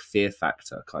significant like fear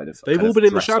factor kind of. They've kind all of been in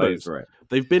the dressed shadows. over it.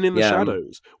 They've been in the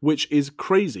shadows, which is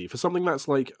crazy for something that's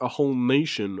like a whole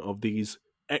nation of these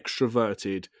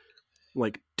extroverted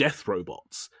like death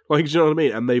robots. Like, do you know what I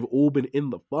mean? And they've all been in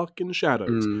the fucking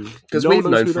shadows. Because we've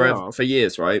known for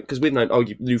years, right? Because we've known,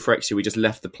 New Phyrexia, we just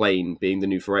left the plane being the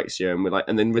New Phyrexia, and we're like,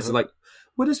 and then we're like,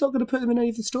 we're just not going to put them in any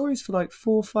of the stories for like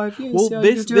 4 or 5 years. Well,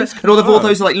 and all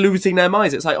those are like losing their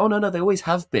minds. It's like, oh no, they always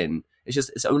have been. It's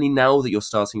just, it's only now that you're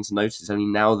starting to notice. It's only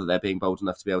now that they're being bold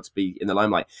enough to be able to be in the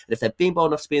limelight. And if they're being bold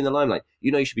enough to be in the limelight,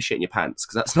 you know you should be shitting your pants,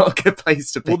 because that's not a good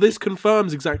place to be. Well, this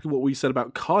confirms exactly what we said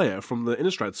about Kaya from the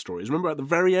Innistrad stories. Remember at the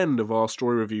very end of our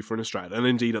story review for Innistrad, and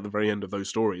indeed at the very end of those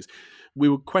stories, we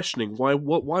were questioning why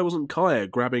wasn't Kaya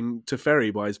grabbing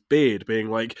Teferi by his beard,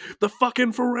 being like, the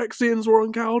fucking Phyrexians were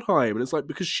on Kaldheim? And it's like,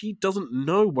 because she doesn't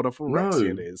know what a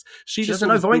Phyrexian is. She just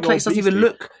doesn't know. Vorinclex doesn't even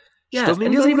look. Yeah, and he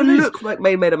doesn't even look like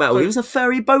made of metal. He was a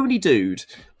furry, bony dude.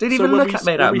 Didn't even look at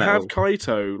made out of metal. We have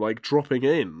Kaito like dropping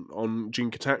in on Jin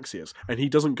Cataxius, and he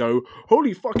doesn't go,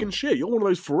 "Holy fucking shit! You're one of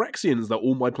those Phyrexians that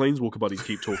all my Planeswalker buddies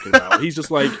keep talking about." He's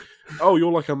just like, "Oh,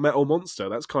 you're like a metal monster.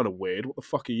 That's kind of weird. What the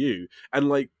fuck are you?" And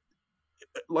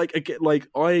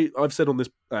I've said on this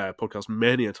podcast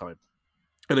many a time.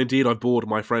 And indeed, I've bored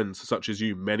my friends, such as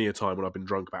you, many a time when I've been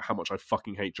drunk about how much I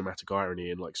fucking hate dramatic irony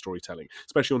in like storytelling,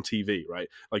 especially on TV, right?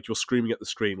 Like you're screaming at the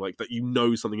screen, like that you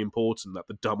know something important that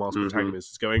the dumbass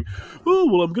protagonist is going, oh,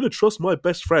 well, I'm going to trust my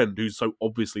best friend who's so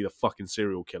obviously the fucking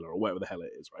serial killer or whatever the hell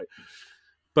it is, right?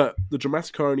 But the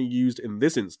dramatic irony used in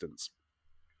this instance,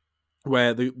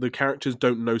 where the characters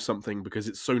don't know something because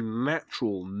it's so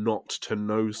natural not to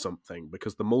know something,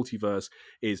 because the multiverse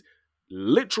is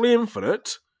literally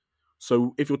infinite.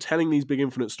 So if you're telling these big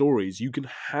infinite stories, you can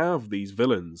have these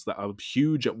villains that are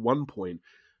huge at one point,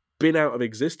 been out of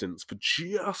existence for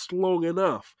just long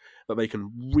enough that they can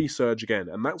resurge again.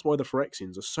 And that's why the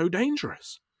Phyrexians are so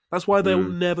dangerous. That's why they'll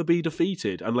never be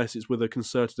defeated unless it's with a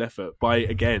concerted effort by,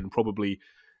 again, probably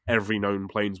every known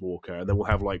Planeswalker. And then we'll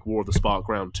have like War of the Spark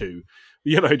round 2.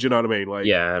 You know, do you know what I mean? Like,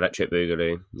 yeah, Electric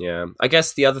Boogaloo. Yeah. I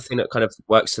guess the other thing that kind of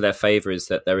works to their favour is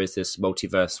that there is this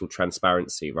multiversal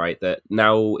transparency, right? That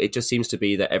now it just seems to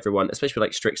be that everyone, especially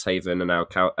like Strixhaven and now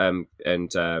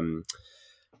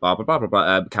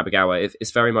Kamigawa,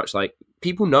 it's very much like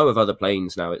people know of other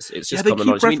planes now. It's just common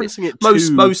knowledge. Referencing it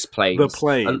to most planes, the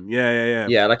plane,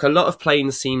 yeah. Like a lot of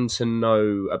planes seem to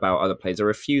know about other planes. There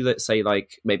are a few that say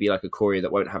like maybe like a Courier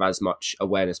that won't have as much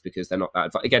awareness because they're not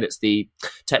that. Again, it's the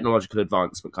technological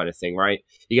advancement kind of thing, right?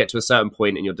 You get to a certain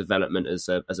point in your development as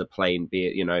a plane, be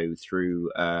it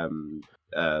through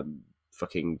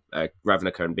fucking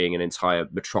Ravnica and being an entire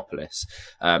metropolis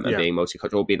and being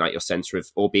multicultural, or being like your center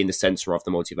of, or being the center of the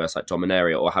multiverse like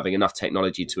Dominaria, or having enough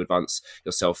technology to advance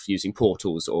yourself using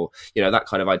portals, or that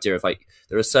kind of idea of like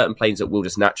there are certain planes that will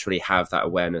just naturally have that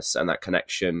awareness and that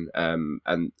connection, and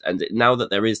now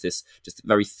that there is this just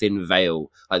very thin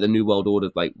veil, like the New World Order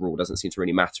like rule doesn't seem to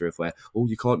really matter of where, oh,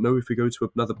 you can't know if we go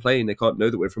to another plane, they can't know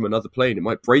that we're from another plane, it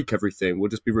might break everything, we'll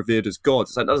just be revered as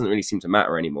gods. It doesn't really seem to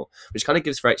matter anymore, which kind of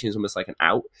gives Phyrexians almost like an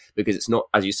out, because it's not,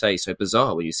 as you say, so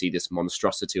bizarre when you see this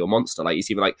monstrosity or monster. Like you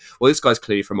see, like, well, this guy's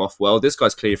clearly from off-world. This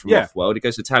guy's clearly from off-world. He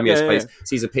goes to Tamio's place,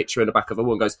 sees a picture in the back of a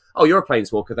wall, and goes, "Oh, you're a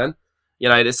planeswalker then."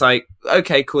 It's like,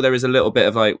 okay, cool. There is a little bit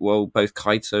of like, well, both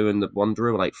Kaito and the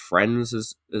Wanderer were like friends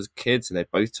as kids, and they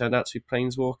both turned out to be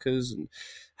planeswalkers. And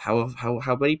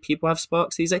how many people have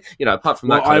sparks these days? Apart from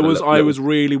that, I was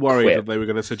really worried that they were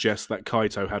going to suggest that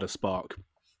Kaito had a spark.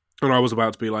 And I was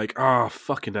about to be like,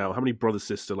 fucking hell, how many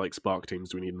brother-sister like spark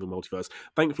teams do we need in the multiverse?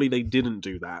 Thankfully, they didn't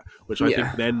do that, which I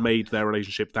think then made their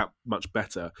relationship that much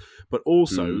better. But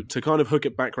also, to kind of hook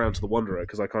it back around to the Wanderer,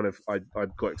 because I got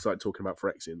excited talking about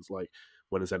Phyrexians, like,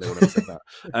 when has anyone ever said that?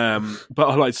 But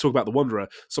I like to talk about the Wanderer.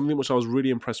 Something which I was really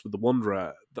impressed with the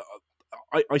Wanderer,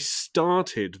 I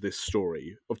started this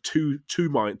story of two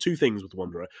things with the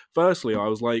Wanderer. Firstly, I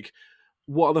was like,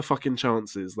 what are the fucking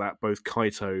chances that both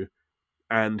Kaito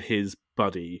and his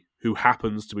buddy, who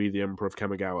happens to be the Emperor of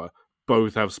Kamigawa,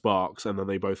 both have sparks, and then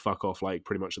they both fuck off like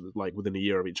pretty much like within a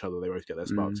year of each other. They both get their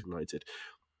sparks ignited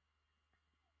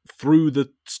through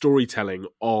the storytelling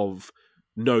of.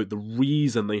 No, the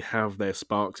reason they have their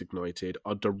sparks ignited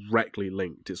are directly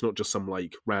linked. It's not just some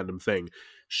like random thing.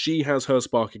 She has her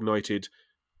spark ignited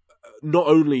not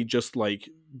only just like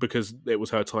because it was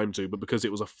her time to, but because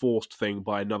it was a forced thing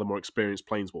by another more experienced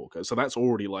planeswalker. So that's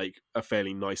already like a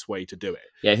fairly nice way to do it.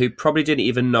 Yeah, who probably didn't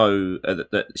even know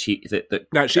that she was a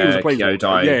planeswalker.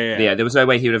 Kyodai. Yeah, there was no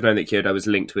way he would have known that Kyodai was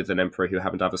linked with an emperor who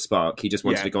happened to have a spark. He just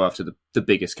wanted to go after the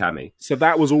biggest Kami. So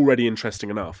that was already interesting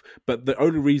enough. But the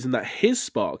only reason that his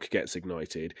spark gets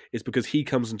ignited is because he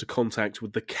comes into contact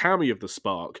with the Kami of the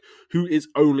spark, who is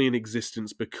only in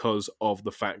existence because of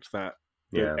the fact that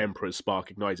the Emperor's spark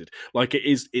ignited. Like it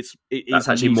is that's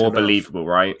actually more believable,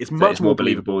 right? It's much more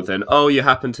believable than you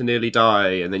happen to nearly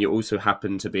die, and then you also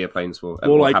happen to be a planeswalker.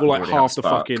 Or like half the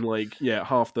fucking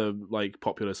half the like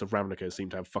populace of Ravnica seem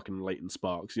to have fucking latent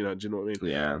sparks. You know, do you know what I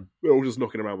mean? Yeah, we're all just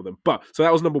knocking around with them. But so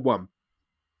that was number one.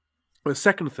 The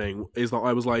second thing is that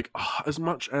I was like, as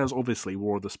much as obviously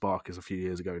War of the Spark is a few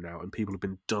years ago now, and people have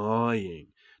been dying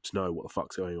to know what the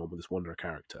fuck's going on with this Wanderer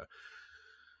character.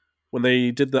 When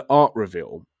they did the art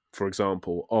reveal, for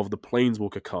example, of the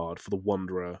Planeswalker card for the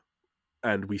Wanderer,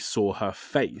 and we saw her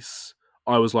face,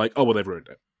 I was like, oh, well, they've ruined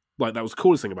it. Like, that was the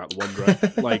coolest thing about the Wanderer.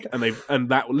 Like, and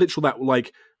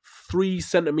that 3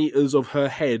 centimeters of her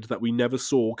head that we never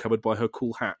saw covered by her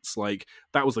cool hats. Like,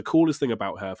 that was the coolest thing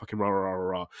about her. Fucking rah, rah,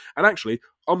 rah, rah. And actually,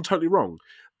 I'm totally wrong.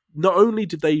 Not only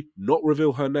did they not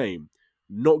reveal her name,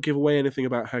 not give away anything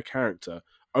about her character,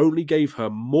 only gave her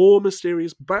more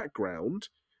mysterious background.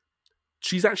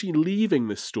 She's actually leaving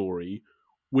this story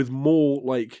with more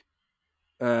like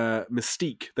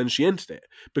mystique than she entered it,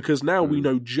 because now we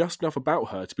know just enough about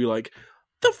her to be like,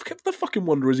 the fucking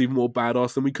Wanderer is even more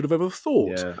badass than we could have ever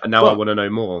thought. Yeah, and now I want to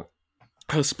know more.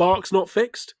 Her spark's not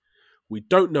fixed. We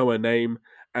don't know her name,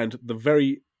 and the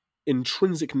very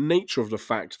intrinsic nature of the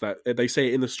fact that they say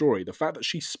it in the story, the fact that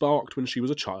she sparked when she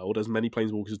was a child, as many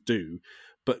planeswalkers do,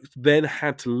 but then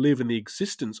had to live in the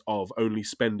existence of only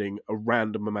spending a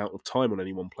random amount of time on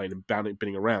any one plane and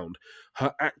binning around.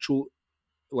 Her actual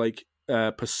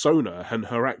persona and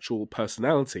her actual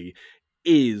personality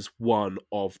is one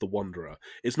of the Wanderer.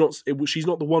 She's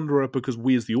not the Wanderer because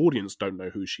we as the audience don't know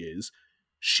who she is.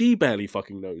 She barely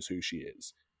fucking knows who she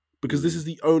is, because this is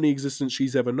the only existence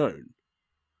she's ever known.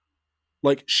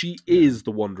 Like, she is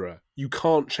the Wanderer. You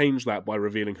can't change that by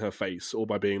revealing her face or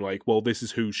by being like, well, this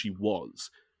is who she was.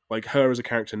 Like, her as a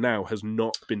character now has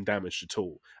not been damaged at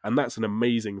all. And that's an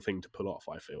amazing thing to pull off,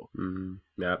 I feel.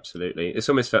 Yeah, absolutely. It's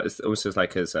almost like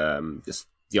as it's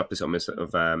the opposite almost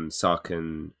of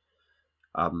Sarkhan,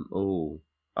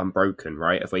 Unbroken,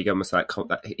 right? If we go almost like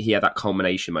that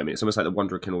culmination moment, it's almost like the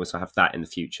Wanderer can also have that in the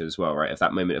future as well, right? Of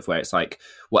that moment of where it's like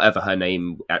whatever her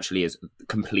name actually is,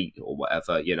 complete or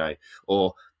whatever, you know,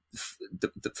 or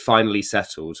finally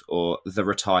settled, or the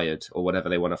retired, or whatever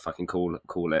they want to fucking call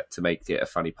it to make it a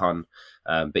funny pun.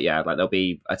 But yeah, like there'll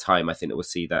be a time I think that we'll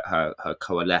see that her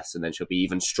coalesce, and then she'll be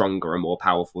even stronger and more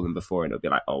powerful than before, and it'll be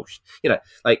like, oh, you know,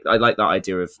 like I like that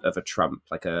idea of a Trump,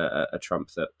 like a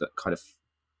Trump that kind of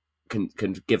can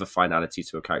give a finality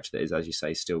to a character that is, as you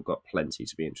say, still got plenty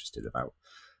to be interested about.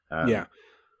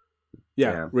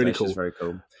 Really cool. Very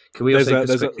cool. Can we also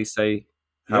quickly say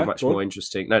how much more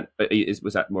interesting? No,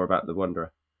 was that more about the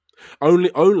Wanderer?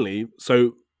 Only.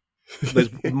 So there's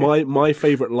my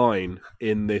favorite line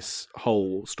in this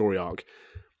whole story arc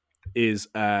is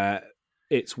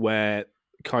it's where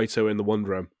Kaito and the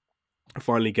Wanderer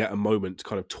finally get a moment to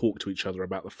kind of talk to each other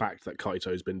about the fact that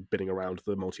Kaito's been bidding around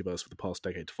the multiverse for the past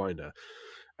decade to find her.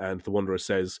 And the Wanderer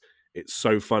says, it's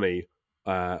so funny,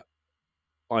 I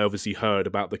obviously heard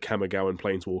about the Kamigawa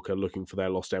planeswalker looking for their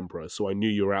lost emperor, so I knew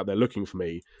you were out there looking for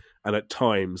me, and at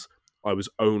times I was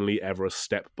only ever a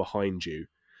step behind you.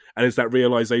 And it's that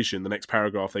realization, the next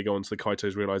paragraph they go on to the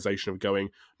Kaito's realization of going,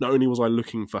 not only was I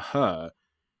looking for her,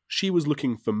 she was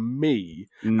looking for me.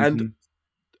 And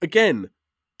again,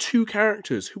 2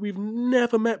 characters who we've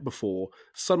never met before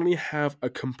suddenly have a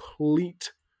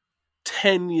complete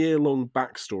 10-year-long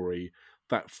backstory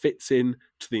that fits in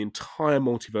to the entire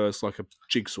multiverse like a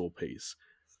jigsaw piece.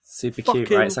 Super fucking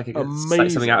cute, right? It's like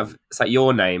something out of, it's like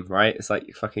Your Name, right? It's like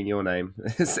fucking Your Name.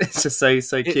 It's just so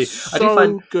cute. It's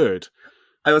so good.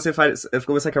 I also find it's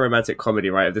almost like a romantic comedy,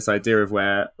 right? Of this idea of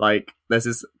where like there's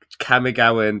this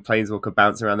Kamigawa and Planeswalker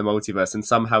bounce around the multiverse, and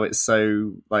somehow it's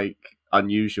so like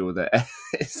unusual that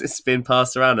it's been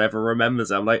passed around and everyone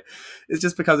remembers it. I'm like, it's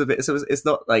just because of it. So it's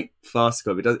not like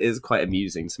farcical, but it is quite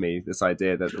amusing to me, this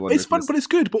idea that the Wanderer... It's fun, but it's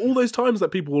good. But all those times that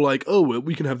people were like, oh,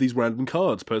 we can have these random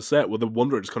cards per set where the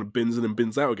Wanderer just kind of bins in and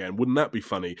bins out again. Wouldn't that be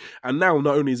funny? And now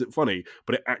not only is it funny,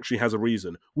 but it actually has a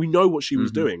reason. We know what she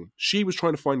was doing. She was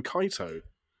trying to find Kaito.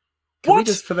 Can we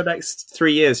just, for the next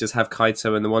 3 years, just have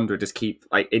Kaito and the Wanderer just keep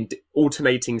like in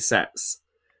alternating sets?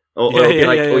 Or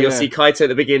you'll see Kaito at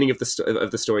the beginning of the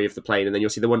story of the plane, and then you'll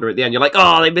see the Wanderer at the end. You're like,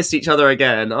 oh, they missed each other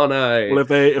again. Oh no! Well, if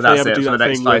they ever do for that the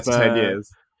next thing 5 with, to 10 years,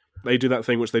 they do that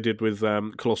thing which they did with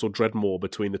Colossal Dreadmore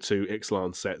between the two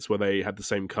Ixalan sets, where they had the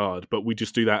same card, but we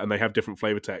just do that and they have different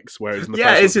flavor text. Whereas in the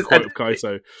first it's quote of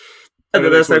Kaito, and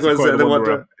then there's the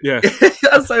Wanderer. Yeah.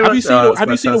 So have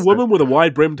you seen a woman with a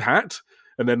wide brimmed hat?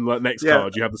 And then like next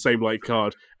card, you have the same like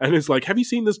card, and it's like, have you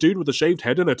seen this dude with a shaved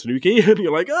head and a tanuki? And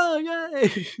you're like, oh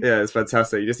yay! Yeah, it's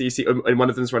fantastic. You see, and one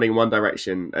of them's running in one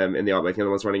direction in the artwork, and the other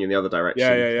one's running in the other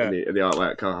direction. In the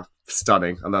artwork. Oh,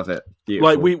 stunning! I love it.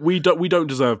 Beautiful. Like we don't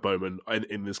deserve Bowman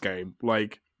in this game.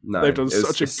 Like no, they've done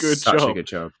such a good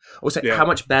job. Also, how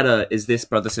much better is this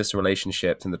brother-sister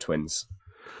relationship than the twins?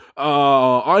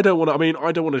 I don't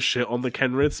want to shit on the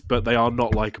Kenriths, but they are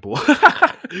not likable.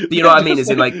 You know what I mean? Is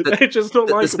in like they're just not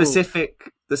likable.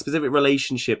 The specific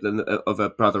relationship of a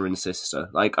brother and sister.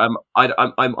 Like I'm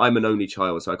an only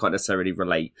child, so I can't necessarily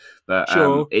relate. But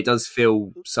it does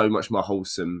feel so much more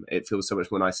wholesome. It feels so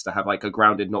much more nice to have like a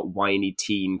grounded, not whiny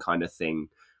teen kind of thing,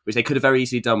 which they could have very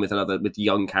easily done with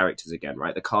young characters again,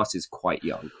 right? The cast is quite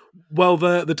young. Well,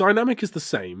 the dynamic is the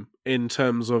same in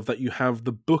terms of that you have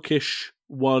the bookish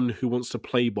one who wants to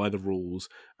play by the rules,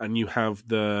 and you have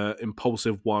the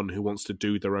impulsive one who wants to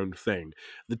do their own thing.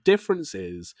 The difference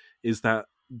is that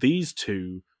these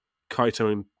two,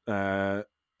 Kaito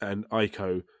and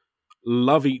Aiko,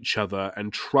 love each other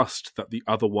and trust that the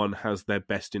other one has their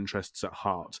best interests at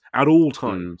heart at all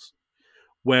times.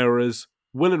 Whereas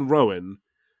Will and Rowan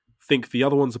think the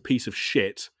other one's a piece of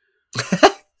shit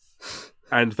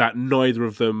and that neither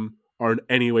of them are in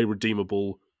any way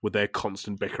redeemable with their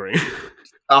constant bickering.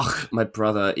 Ugh, my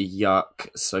brother, yuck,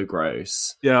 so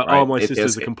gross. Yeah, right? My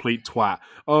sister's a complete twat.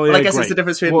 Oh yeah, well, I guess it's the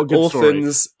difference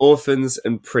between orphans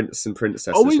and prince and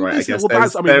princesses, right? I guess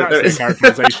that's the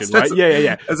characterization, right?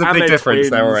 Yeah. There's a big difference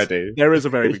there already. There is a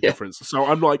very big difference. So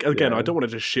I'm like, again, I don't want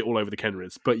to just shit all over the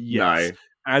Kenriths, but yes,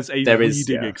 as a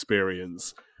reading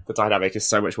experience, the dynamic is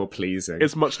so much more pleasing.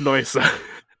 It's much nicer.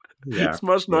 Yeah, it's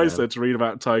much nicer to read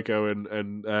about Taiko and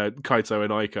Kaito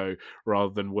and Aiko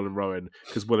rather than Will and Rowan,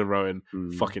 because Will and Rowan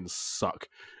fucking suck,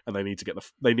 and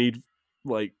they need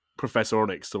like Professor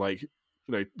Onyx to like, you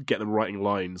know, get them writing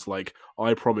lines like,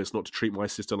 I promise not to treat my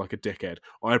sister like a dickhead.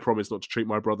 I promise not to treat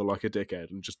my brother like a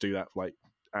dickhead, and just do that for like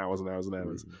hours and hours and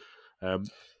hours.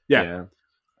 Yeah.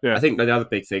 I think the other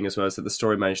big thing as well is that the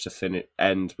story managed to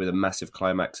end with a massive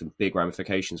climax and big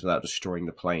ramifications without destroying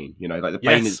the plane. You know, like the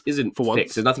plane isn't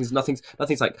fixed. So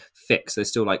nothing's like fixed. There's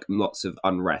still like lots of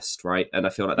unrest, right? And I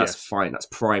feel like that's fine. That's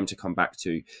prime to come back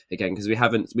to again, because we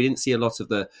didn't see a lot of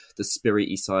the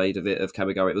spirit-y side of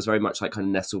Kamigawa. It was very much like kind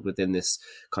of nestled within this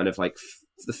kind of like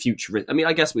the future. I mean,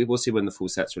 I guess we will see when the full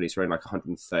set's released. We're in like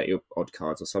 130 odd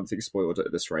cards or something spoiled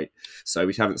at this rate, so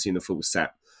we haven't seen the full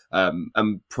set.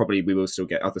 And probably we will still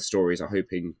get other stories. I'm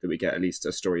hoping that we get at least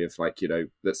a story of like, you know,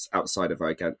 that's outside of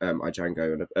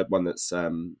Ijango, and one that's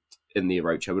in the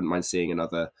Orochi. I wouldn't mind seeing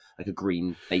another like a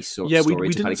green base sort of story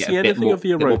to kind of get a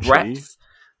bit more breadth.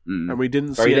 And we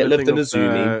didn't see anything of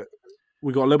Azumi.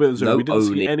 We got a little bit of Azumi. We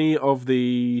didn't see any of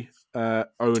the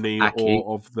Oni Aki.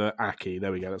 Or of the Aki.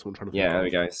 There we go. That's what I'm trying to think. Yeah, there we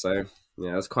go. So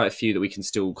yeah, there's quite a few that we can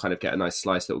still kind of get a nice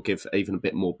slice that will give even a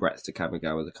bit more breadth to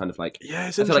Kamigawa. The kind of like,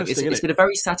 I feel like it's been a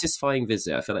very satisfying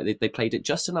visit. I feel like they played it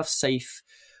just enough safe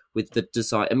with the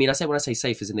design. I mean, when I say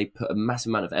safe, as in they put a massive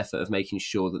amount of effort of making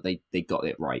sure that they got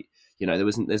it right. You know,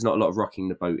 there's not a lot of rocking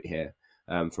the boat here,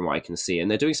 from what I can see, and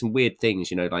they're doing some weird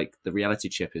things. You know, like the reality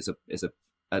chip is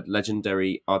a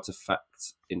legendary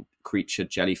artifact in creature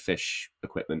jellyfish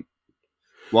equipment.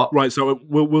 What? Right, so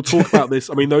we'll talk about this.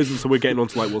 I mean, so we're getting on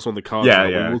to like what's on the card.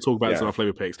 We'll talk about this in our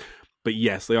flavor picks. But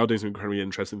yes, they are doing some incredibly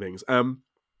interesting things. I've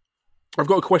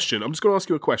got a question. I'm just going to ask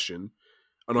you a question,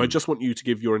 and I just want you to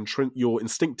give your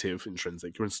instinctive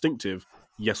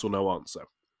yes or no answer.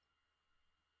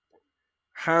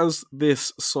 Has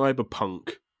this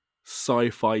cyberpunk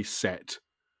sci-fi set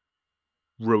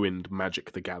ruined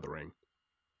Magic the Gathering?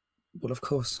 Well, of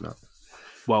course not.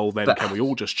 Well, then, can we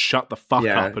all just shut the fuck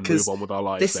up and move on with our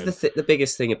lives? This is the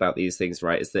biggest thing about these things,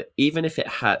 right? Is that even if it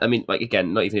had, I mean, like,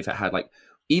 again, not even if it had, like,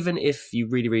 even if you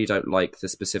really, really don't like the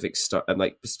specific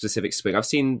specific swing, I've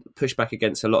seen pushback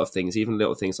against a lot of things, even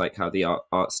little things like how the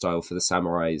art style for the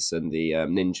samurais and the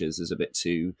ninjas is a bit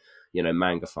too,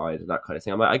 mangafied and that kind of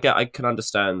thing. I can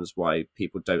understand why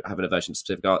people don't have an aversion to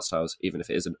specific art styles, even if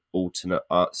it is an alternate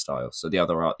art style. So the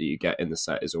other art that you get in the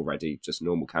set is already just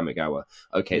normal Kamigawa.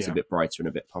 Okay, it's a bit brighter and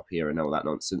a bit poppier and all that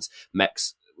nonsense.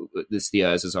 Mechs, this is the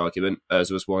Urza's argument.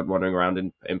 Urza was wandering around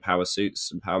in power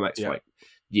suits and power mechs for like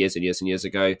years and years and years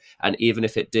ago. And even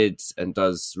if it did and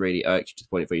does really irk you to the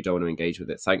point where you don't want to engage with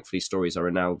it, thankfully stories are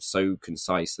now so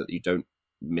concise that you don't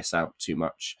miss out too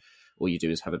much. All you do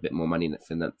is have a bit more money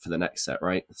for the next set,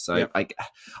 right? So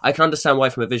I can understand why,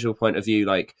 from a visual point of view,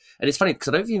 like, and it's funny because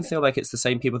I don't even feel like it's the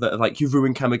same people that are like, you've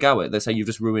ruined Kamigawa. They say you've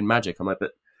just ruined magic. I'm like,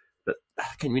 but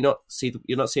can we not see?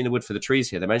 You're not seeing the wood for the trees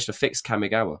here. They managed to fix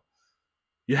Kamigawa,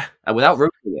 and without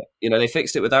ruining it. They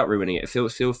fixed it without ruining it.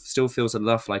 It still feels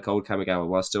enough like old Kamigawa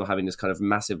while still having this kind of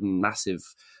massive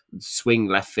swing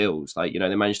left field. Like,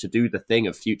 they managed to do the thing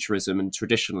of futurism and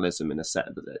traditionalism in a set.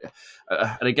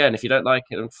 And again, if you don't like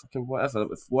it, fucking whatever.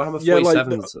 Warhammer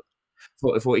 47's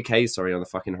 40k, sorry, on the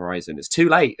fucking horizon. It's too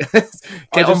late.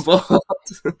 Get on board.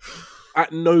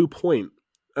 At no point.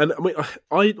 And I mean,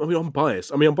 I'm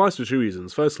biased. I'm biased for two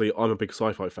reasons. Firstly, I'm a big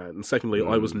sci-fi fan, and secondly,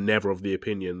 I was never of the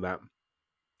opinion that,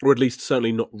 or at least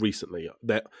certainly not recently,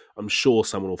 that I'm sure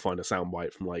someone will find a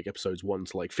soundbite from like episodes 1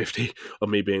 to like 50 of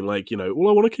me being like, well,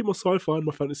 I want to keep my sci-fi and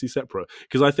my fantasy separate.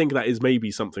 Because I think that is maybe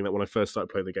something that when I first started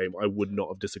playing the game, I would not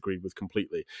have disagreed with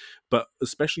completely. But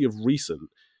especially of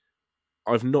recent,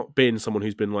 I've not been someone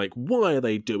who's been like, why are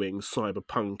they doing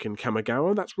cyberpunk and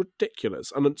Kamigawa? That's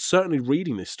ridiculous. And certainly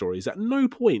reading this story, is at no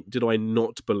point did I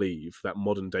not believe that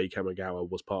modern day Kamigawa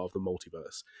was part of the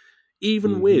multiverse.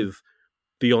 Even with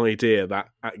the idea that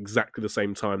at exactly the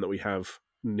same time that we have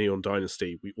Neon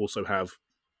Dynasty, we also have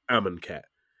Amonkhet,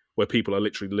 where people are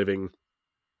literally living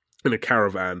in a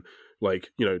caravan,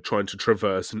 like, trying to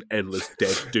traverse an endless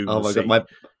dead dune. Oh my god,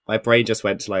 my brain just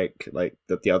went to like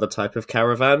the other type of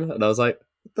caravan, and I was like,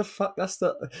 what the fuck? That's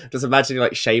just imagining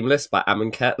like Shameless by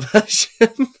Amonkhet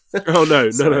version. Oh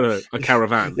no, a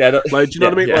caravan. Yeah, like, do you know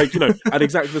what I mean? Yeah. Like, at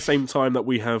exactly the same time that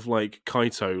we have like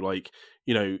Kaito, like,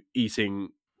 eating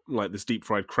like this deep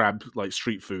fried crab, like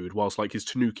street food, whilst like his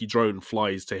Tanuki drone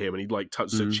flies to him and he like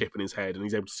touches a chip in his head and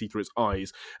he's able to see through its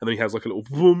eyes, and then he has like a little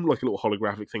boom, like a little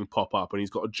holographic thing pop up, and he's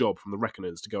got a job from the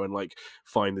Reckoners to go and like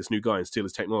find this new guy and steal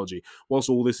his technology. Whilst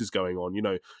all this is going on,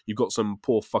 you've got some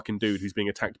poor fucking dude who's being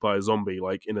attacked by a zombie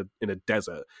like in a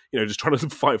desert, just trying to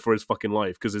fight for his fucking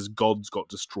life because his gods got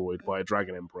destroyed by a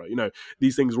dragon emperor.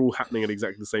 These things are all happening at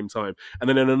exactly the same time. And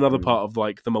then in another part of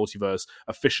like the multiverse,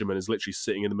 a fisherman is literally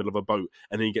sitting in the middle of a boat,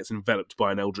 and then he gets enveloped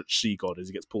by an eldritch sea god as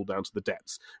he gets pulled down to the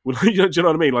depths. Do you know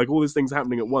what I mean? Like, all these things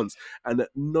happening at once, and at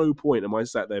no point am I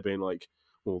sat there being like,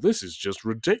 well, this is just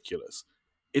ridiculous.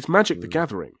 It's Magic the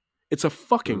Gathering. It's a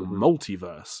fucking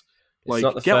multiverse. Like, it's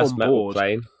not the get first on metal board.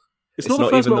 Plane. It's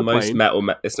not even the most metal.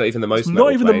 It's not even the most. It's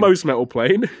not even the most metal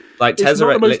plane. Like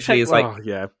Tezzeret literally is like. Oh,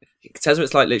 yeah.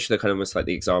 Tezzeret's like literally kind of almost like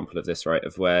the example of this, right?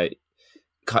 Of where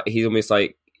he's almost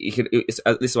like. This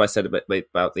is what I said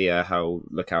about the how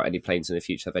look out any planes in the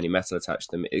future have any metal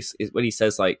attached to them. It's when he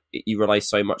says like, you rely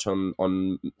so much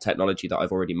on technology that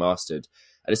I've already mastered,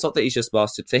 and it's not that he's just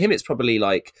mastered. For him, it's probably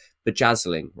like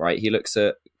bejazzling, right? He looks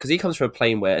at, because he comes from a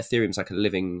plane where Ethereum's like a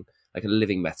living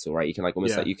metal, right? You can like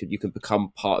almost like you can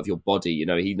become part of your body.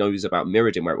 He knows about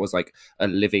Mirrodin, where it was like a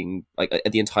living, like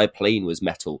the entire plane was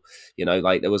metal.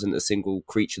 Like there wasn't a single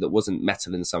creature that wasn't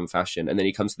metal in some fashion. And then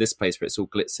he comes to this place where it's all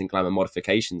glitz and glamour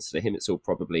modifications. To him, it's all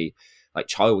probably like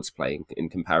child's play in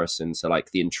comparison to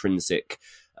like the intrinsic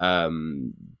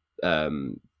fucking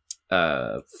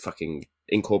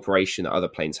incorporation that other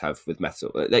planes have with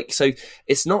metal. Like, so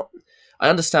it's not. I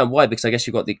understand why, because I guess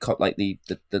you've got the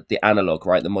analog,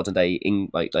 right? The modern day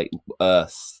like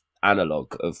Earth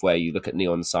analog of where you look at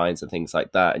neon signs and things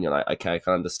like that, and you're like, okay, I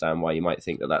can understand why you might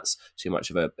think that that's too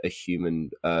much of a human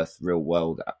Earth, real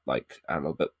world like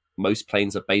analog. But most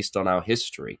planes are based on our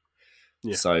history,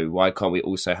 so why can't we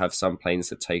also have some planes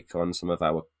that take on some of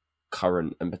our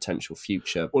current and potential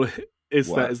future? Well,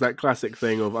 is that classic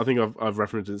thing of, I think I've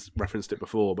referenced it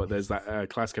before, but there's that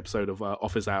classic episode of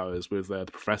Office Hours with the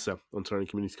professor on Turing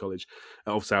Community College.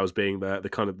 Office Hours being the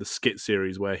kind of the skit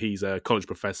series where he's a college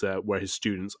professor where his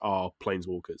students are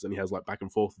planeswalkers, and he has like back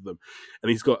and forth with them, and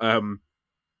he's got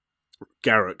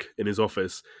Garrick in his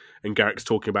office, and Garrick's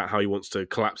talking about how he wants to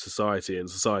collapse society, and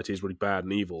society is really bad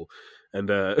and evil, and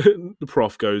the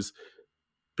prof goes,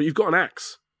 but you've got an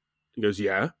axe. He goes,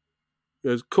 yeah. He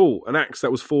goes, cool, an axe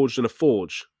that was forged in a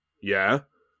forge. Yeah.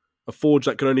 A forge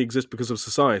that can only exist because of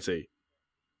society.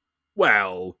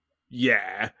 Well,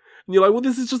 yeah. And you're like, well,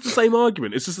 this is just the same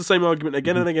argument. It's just the same argument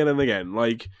again and again and again.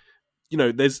 Like,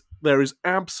 there is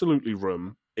absolutely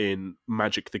room in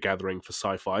Magic the Gathering for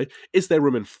sci-fi. Is there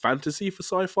room in fantasy for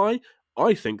sci-fi?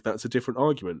 I think that's a different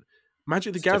argument.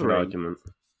 Magic the Gathering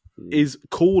is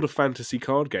called a fantasy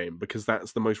card game because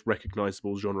that's the most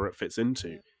recognizable genre it fits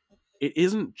into. It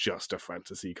isn't just a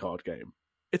fantasy card game.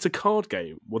 It's a card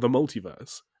game with a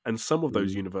multiverse, and some of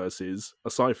those universes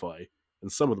are sci-fi,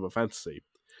 and some of them are fantasy.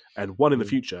 And one in the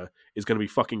future is going to be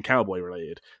fucking cowboy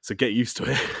related, so get used to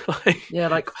it. Yeah,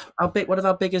 like one of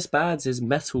our biggest bads is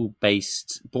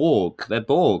metal-based Borg. They're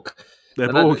Borg.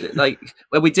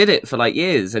 Well, we did it for like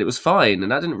years, and it was fine,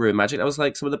 and that didn't ruin Magic. That was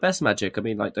like some of the best Magic. I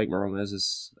mean, like, don't get me wrong, as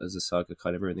a saga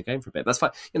kind of ruined the game for a bit. That's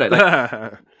fine,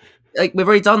 like we've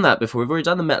already done that before. We've already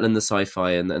done the metal and the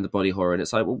sci-fi and the body horror, and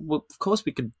it's like, well, of course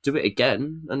we could do it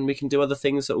again, and we can do other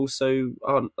things that also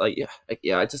aren't like,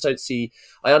 yeah. I just don't see.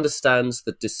 I understand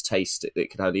the distaste it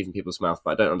can have in people's mouth,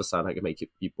 but I don't understand how it can make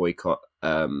you boycott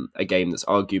a game that's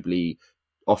arguably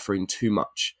offering too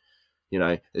much.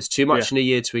 There's too much in a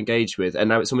year to engage with, and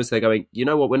now it's almost they're going, you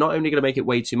know what, we're not only going to make it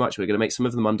way too much, we're going to make some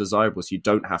of them undesirable, so you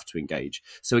don't have to engage.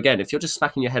 So again, if you're just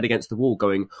smacking your head against the wall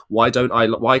going, why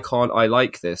can't I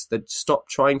like this, then stop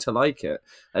trying to like it,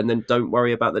 and then don't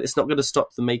worry about that. It's not going to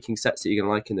stop them making sets that you're going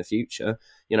to like in the future.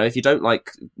 If you don't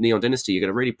like Neon Dynasty, you're going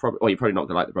to really you're probably not going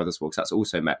to like the Brothers War, because that's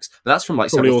also mechs. But that's from like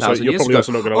 7,000 years ago. You're probably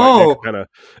also not going to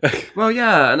like Nick. Well,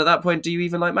 yeah, and at that point, do you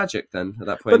even like Magic then? At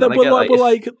that point, do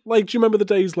you remember the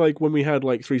days like when we had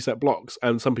like 3-set blocks,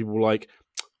 and some people were like,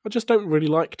 I just don't really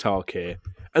like Tarkir,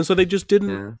 and so they just didn't.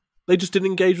 Yeah. They just didn't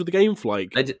engage with the game for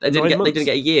like they didn't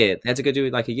get a year. They had to go do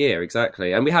like a year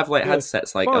exactly. And we have like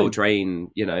headsets like Eldraine,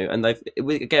 and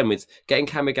again with getting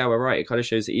Kamigawa right, it kind of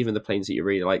shows that even the planes that you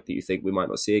really like that you think we might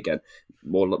not see again,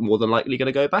 more than likely going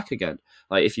to go back again.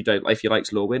 Like if you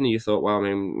liked Lorwyn and you thought, well, I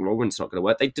mean, Lorwyn's not going to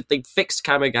work. They fixed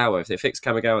Kamigawa. If they fix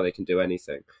Kamigawa, they can do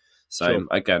anything. So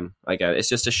again, it's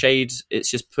just a shade.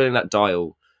 It's just putting that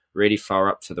dial really far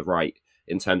up to the right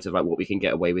in terms of like what we can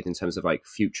get away with in terms of like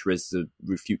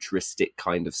futuristic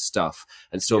kind of stuff,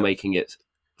 and still making it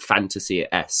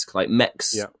fantasy-esque. Like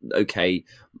mechs, okay,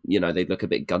 they look a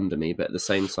bit Gundam-y, but at the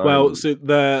same time, well, so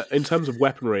in terms of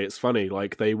weaponry, it's funny.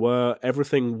 Like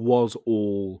everything was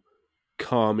all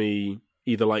Kami,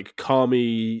 either like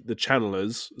Kami the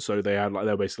channelers, so they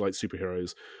were basically like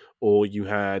superheroes, or you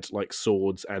had like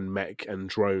swords and mech and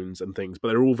drones and things, but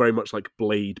they're all very much like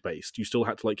blade based. You still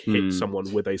had to like hit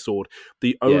someone with a sword.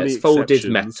 The only folded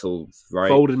metal, right?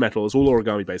 Folded metal. It's all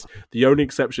origami based. The only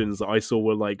exceptions that I saw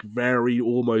were like very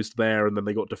almost there, and then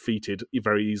they got defeated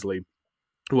very easily.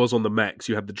 Was on the mechs.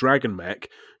 You had the dragon mech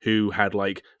who had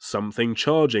like something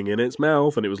charging in its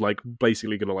mouth, and it was like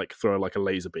basically going to like throw like a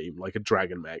laser beam, like a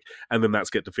dragon mech, and then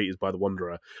that's get defeated by the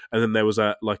Wanderer. And then there was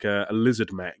a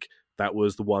lizard mech. That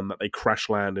was the one that they crash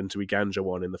land into Iganja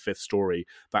on in the 5th story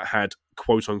that had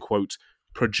quote unquote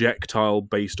projectile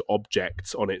based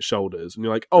objects on its shoulders, and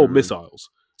you're like, missiles.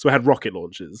 So it had rocket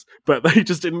launchers, but they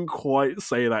just didn't quite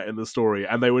say that in the story,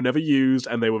 and they were never used,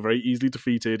 and they were very easily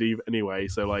defeated anyway.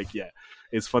 So like,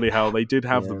 it's funny how they did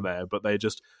have them there, but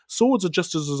swords are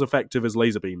just as effective as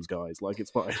laser beams, guys. Like,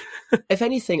 it's fine. If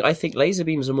anything, I think laser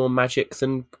beams are more magic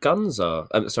than guns are.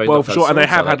 Well, for sure, and they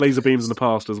have had laser beams in the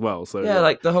past as well. So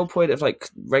like the whole point of like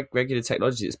regular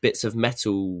technology, it's bits of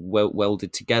metal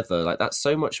welded together. Like that's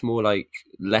so much more like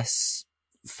less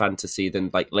fantasy than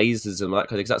like lasers and that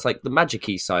kind of thing. That's like the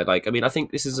magic-y side. Like, I mean, I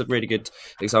think this is a really good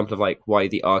example of like why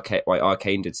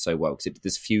Arcane did so well, because it did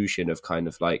this fusion of kind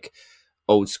of like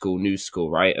old school, new school,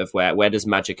 right? Of where does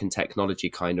magic and technology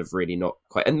kind of really not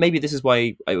quite, and maybe this is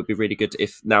why it would be really good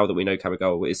if, now that we know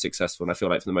Kamigawa is successful, and I feel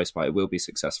like for the most part it will be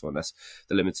successful unless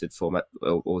the limited format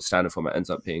or standard format ends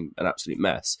up being an absolute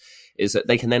mess, is that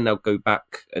they can then now go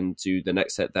back and do the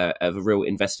next set there of a real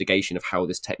investigation of how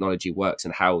this technology works,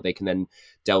 and how they can then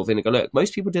delve in and go, look,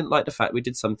 most people didn't like the fact we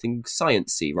did something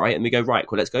sciencey, right? And we go, right,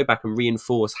 well, let's go back and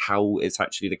reinforce how it's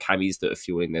actually the Kamis that are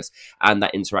fueling this, and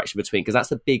that interaction between, because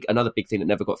that's another big thing that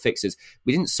never got fixed, is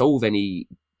we didn't solve any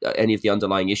of the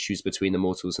underlying issues between the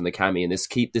mortals and the Kami, and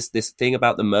this thing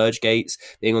about the merge gates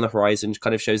being on the horizon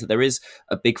kind of shows that there is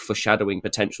a big foreshadowing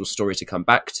potential story to come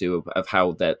back to of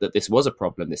how that this was a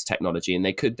problem, this technology, and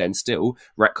they could then still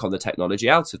retcon the technology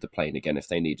out of the plane again if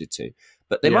they needed to.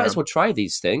 But they might as well try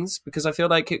these things, because I feel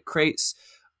like it creates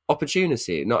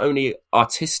opportunity, not only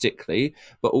artistically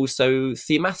but also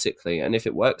thematically, and if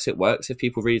it works, it works. If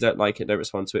people really don't like it, don't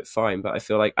respond to it, fine. But I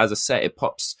feel like as a set it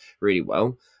pops really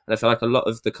well, and I feel like a lot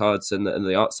of the cards and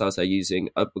the art styles they're using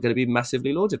are going to be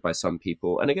massively lauded by some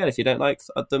people. And again, if you don't like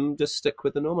them, just stick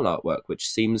with the normal artwork, which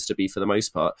seems to be for the most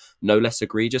part no less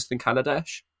egregious than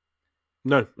Kaladesh.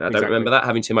 No, I don't remember that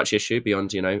having too much issue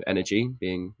beyond, energy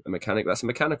being a mechanic. That's a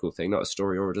mechanical thing, not a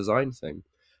story or a design thing.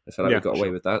 I feel like we got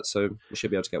away with that, so we should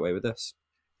be able to get away with this.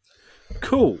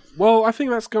 Cool. Well, I think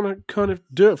that's going to kind of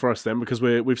do it for us then, because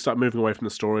we've started moving away from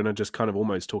the story and are just kind of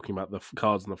almost talking about the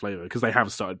cards and the flavour, because they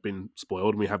have started being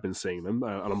spoiled and we have been seeing them,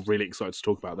 and I'm really excited to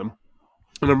talk about them.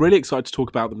 And I'm really excited to talk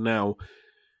about them now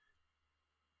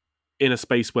in a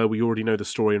space where we already know the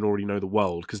story and already know the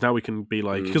world, because now we can be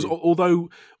like, because although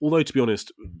to be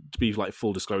honest, to be like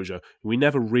full disclosure, we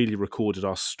never really recorded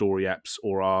our story apps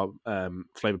or our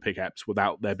flavor pick apps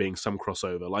without there being some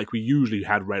crossover. Like, we usually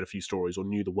had read a few stories or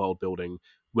knew the world building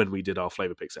when we did our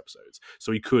flavor picks episodes,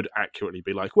 so we could accurately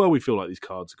be like, well, we feel like these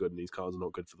cards are good and these cards are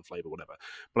not good for the flavor, whatever.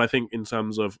 But I think in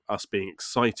terms of us being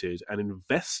excited and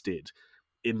invested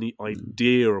in the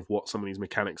idea of what some of these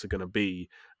mechanics are going to be,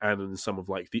 and in some of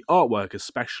like the artwork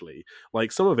especially,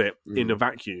 like some of it in a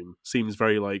vacuum seems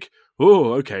very like,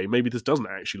 oh, okay, maybe this doesn't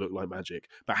actually look like magic,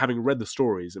 but having read the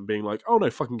stories and being like, oh no,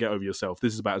 fucking get over yourself,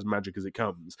 this is about as magic as it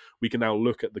comes, we can now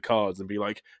look at the cards and be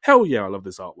like, hell yeah, I love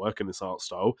this artwork and this art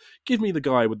style. Give me the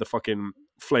guy with the fucking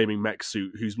flaming mech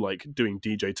suit who's like doing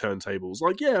DJ turntables.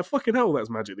 Like, yeah, fucking hell, that's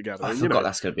Magic the Gathering. I forgot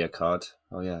that's going to be a card.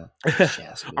 Oh yeah.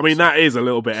 I mean, that is a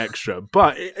little bit extra,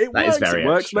 but it works. It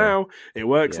works extra. Now. It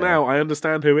works now. I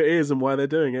understand who it is and why they're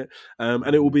doing it,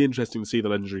 and it will be interesting to see the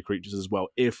legendary creatures as well,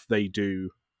 if they do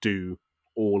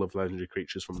all of the legendary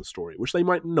creatures from the story, which they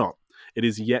might not. It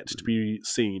is yet to be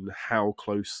seen how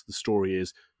close the story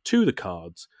is to the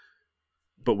cards,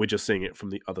 but we're just seeing it from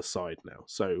the other side now.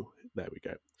 So there we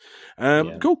go.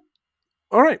 Cool.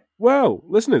 All right. Well,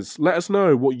 listeners, let us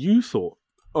know what you thought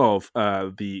of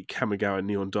the Kamigawa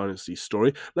Neon Dynasty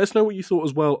story. Let us know what you thought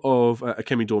as well of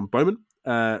Akemi Dawn Bowman,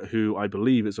 who I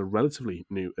believe is a relatively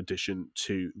new addition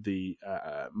to the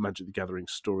Magic the Gathering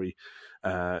story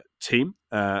team.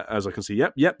 As I can see,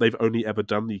 yep, they've only ever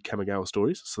done the Kamigawa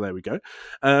stories, so there we go.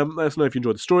 Let us know if you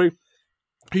enjoyed the story,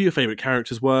 who your favourite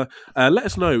characters were. Let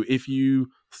us know if you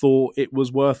thought it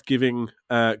was worth giving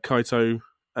Kaito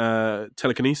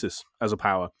telekinesis as a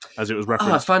power, as it was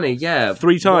referenced. Funny, yeah.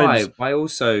 3 times. Why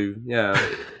also, yeah.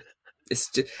 It's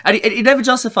just, and he never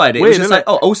justified it. Weird, it was just like,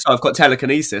 also I've got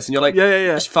telekinesis, and you're like,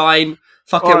 yeah. It's fine,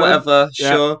 fuck it, whatever,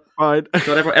 sure. Fine.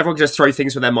 God, everyone can just throw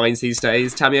things from their minds these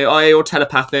days. Tamio, you're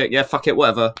telepathic, yeah, fuck it,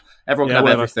 whatever. Everyone can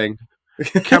have everything.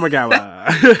 Kamigawa.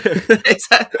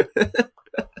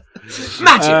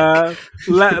 Magic.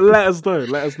 Let us know.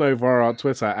 Let us know via our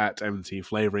Twitter at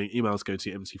mtflavoring. Emails go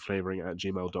to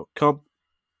mtflavoring@gmail.com.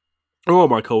 Oh,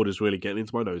 my cold is really getting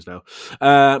into my nose now.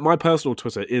 My personal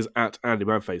Twitter is at Andy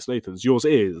Madface. Nathan's, yours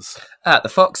is at the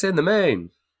Fox in the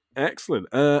Moon. Excellent.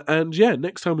 And yeah,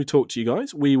 next time we talk to you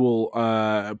guys, we will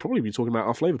probably be talking about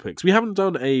our flavor picks. We haven't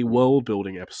done a world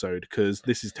building episode because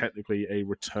this is technically a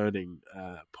returning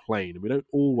plane. We don't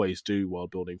always do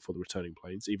world building for the returning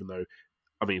planes, even though,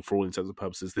 I mean, for all intents and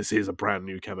purposes, this is a brand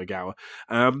new Kamigawa.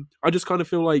 I just kind of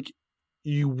feel like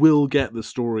you will get the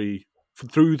story.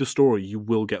 Through the story, you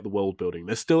will get the world building.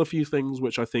 There's still a few things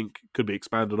which I think could be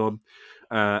expanded on,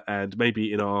 and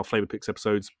maybe in our flavor picks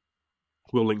episodes,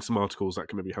 we'll link some articles that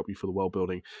can maybe help you for the world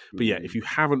building. But yeah, if you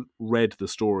haven't read the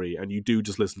story and you do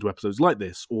just listen to episodes like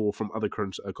this or from other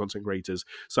content creators,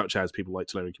 such as people like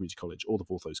Tulare Community College or the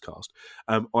Vorthos Cast,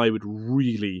 I would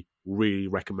really, really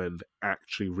recommend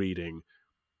actually reading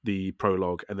the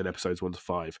prologue and then episodes 1 to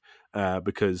 5,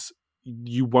 because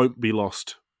you won't be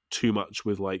lost too much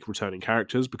with like returning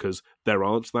characters, because there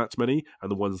aren't that many,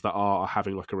 and the ones that are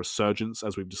having like a resurgence,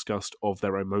 as we've discussed, of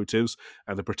their own motives,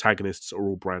 and the protagonists are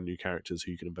all brand new characters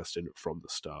who you can invest in from the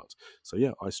start. So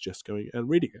yeah, I suggest going and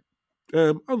reading it.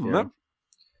 Other than that,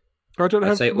 I don't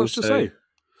have much to say.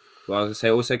 Well, I was going to say,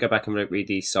 also go back and read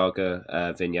the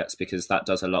saga vignettes, because that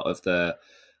does a lot of the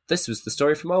this was the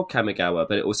story from old Kamigawa,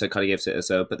 but it also kind of gives it as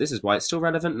a, but this is why it's still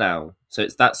relevant now. So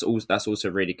that's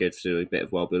also really good for doing a bit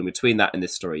of world building. Between that and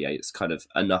this story, it's kind of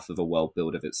enough of a world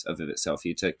build of itself for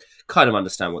you to kind of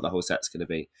understand what the whole set's going to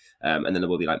be. And then there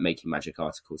will be like making magic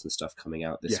articles and stuff coming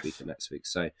out this week and next week.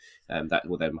 So that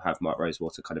will then have Mark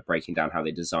Rosewater kind of breaking down how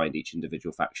they designed each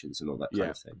individual factions and all that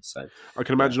kind of thing. So I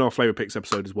can imagine our flavor picks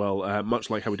episode as well, much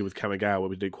like how we did with Kamigawa, where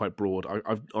we did quite broad.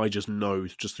 I just know,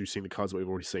 just through seeing the cards that we've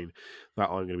already seen, that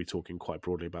I'm going to be talking quite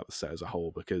broadly about the set as a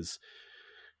whole, because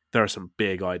there are some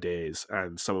big ideas,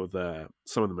 and some of the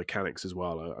mechanics as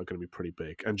well are going to be pretty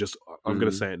big. And just, I'm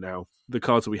going to say it now, the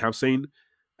cards that we have seen,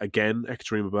 again,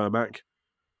 Ekaterina Burmak,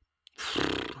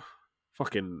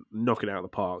 fucking knocking it out of the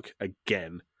park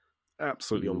again.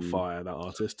 Absolutely on fire, that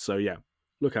artist. So yeah,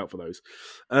 look out for those.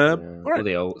 All right.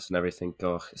 the alts and everything.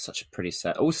 God, it's such a pretty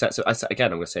set. All sets.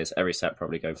 Again, I'm going to say it's every set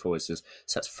probably going forward. This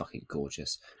set's fucking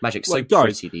gorgeous. Magic's so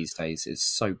pretty these days. It's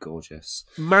so gorgeous.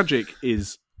 Magic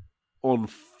is on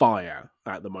fire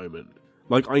at the moment.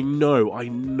 Like, I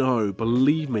know,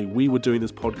 believe me, we were doing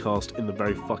this podcast in the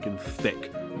very fucking thick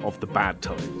of the bad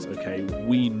times, okay?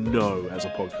 We know as a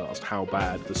podcast how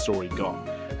bad the story got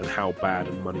and how bad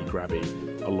and money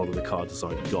grabby a lot of the card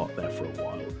design got there for a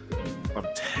while. I'm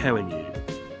telling you,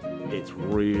 it's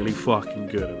really fucking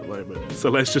good at the moment. So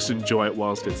let's just enjoy it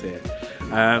whilst it's here.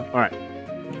 Alright,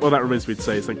 all that remains for me to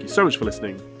say is thank you so much for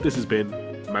listening. This has been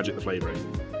Magic the Flavouring.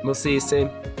 We'll see you soon.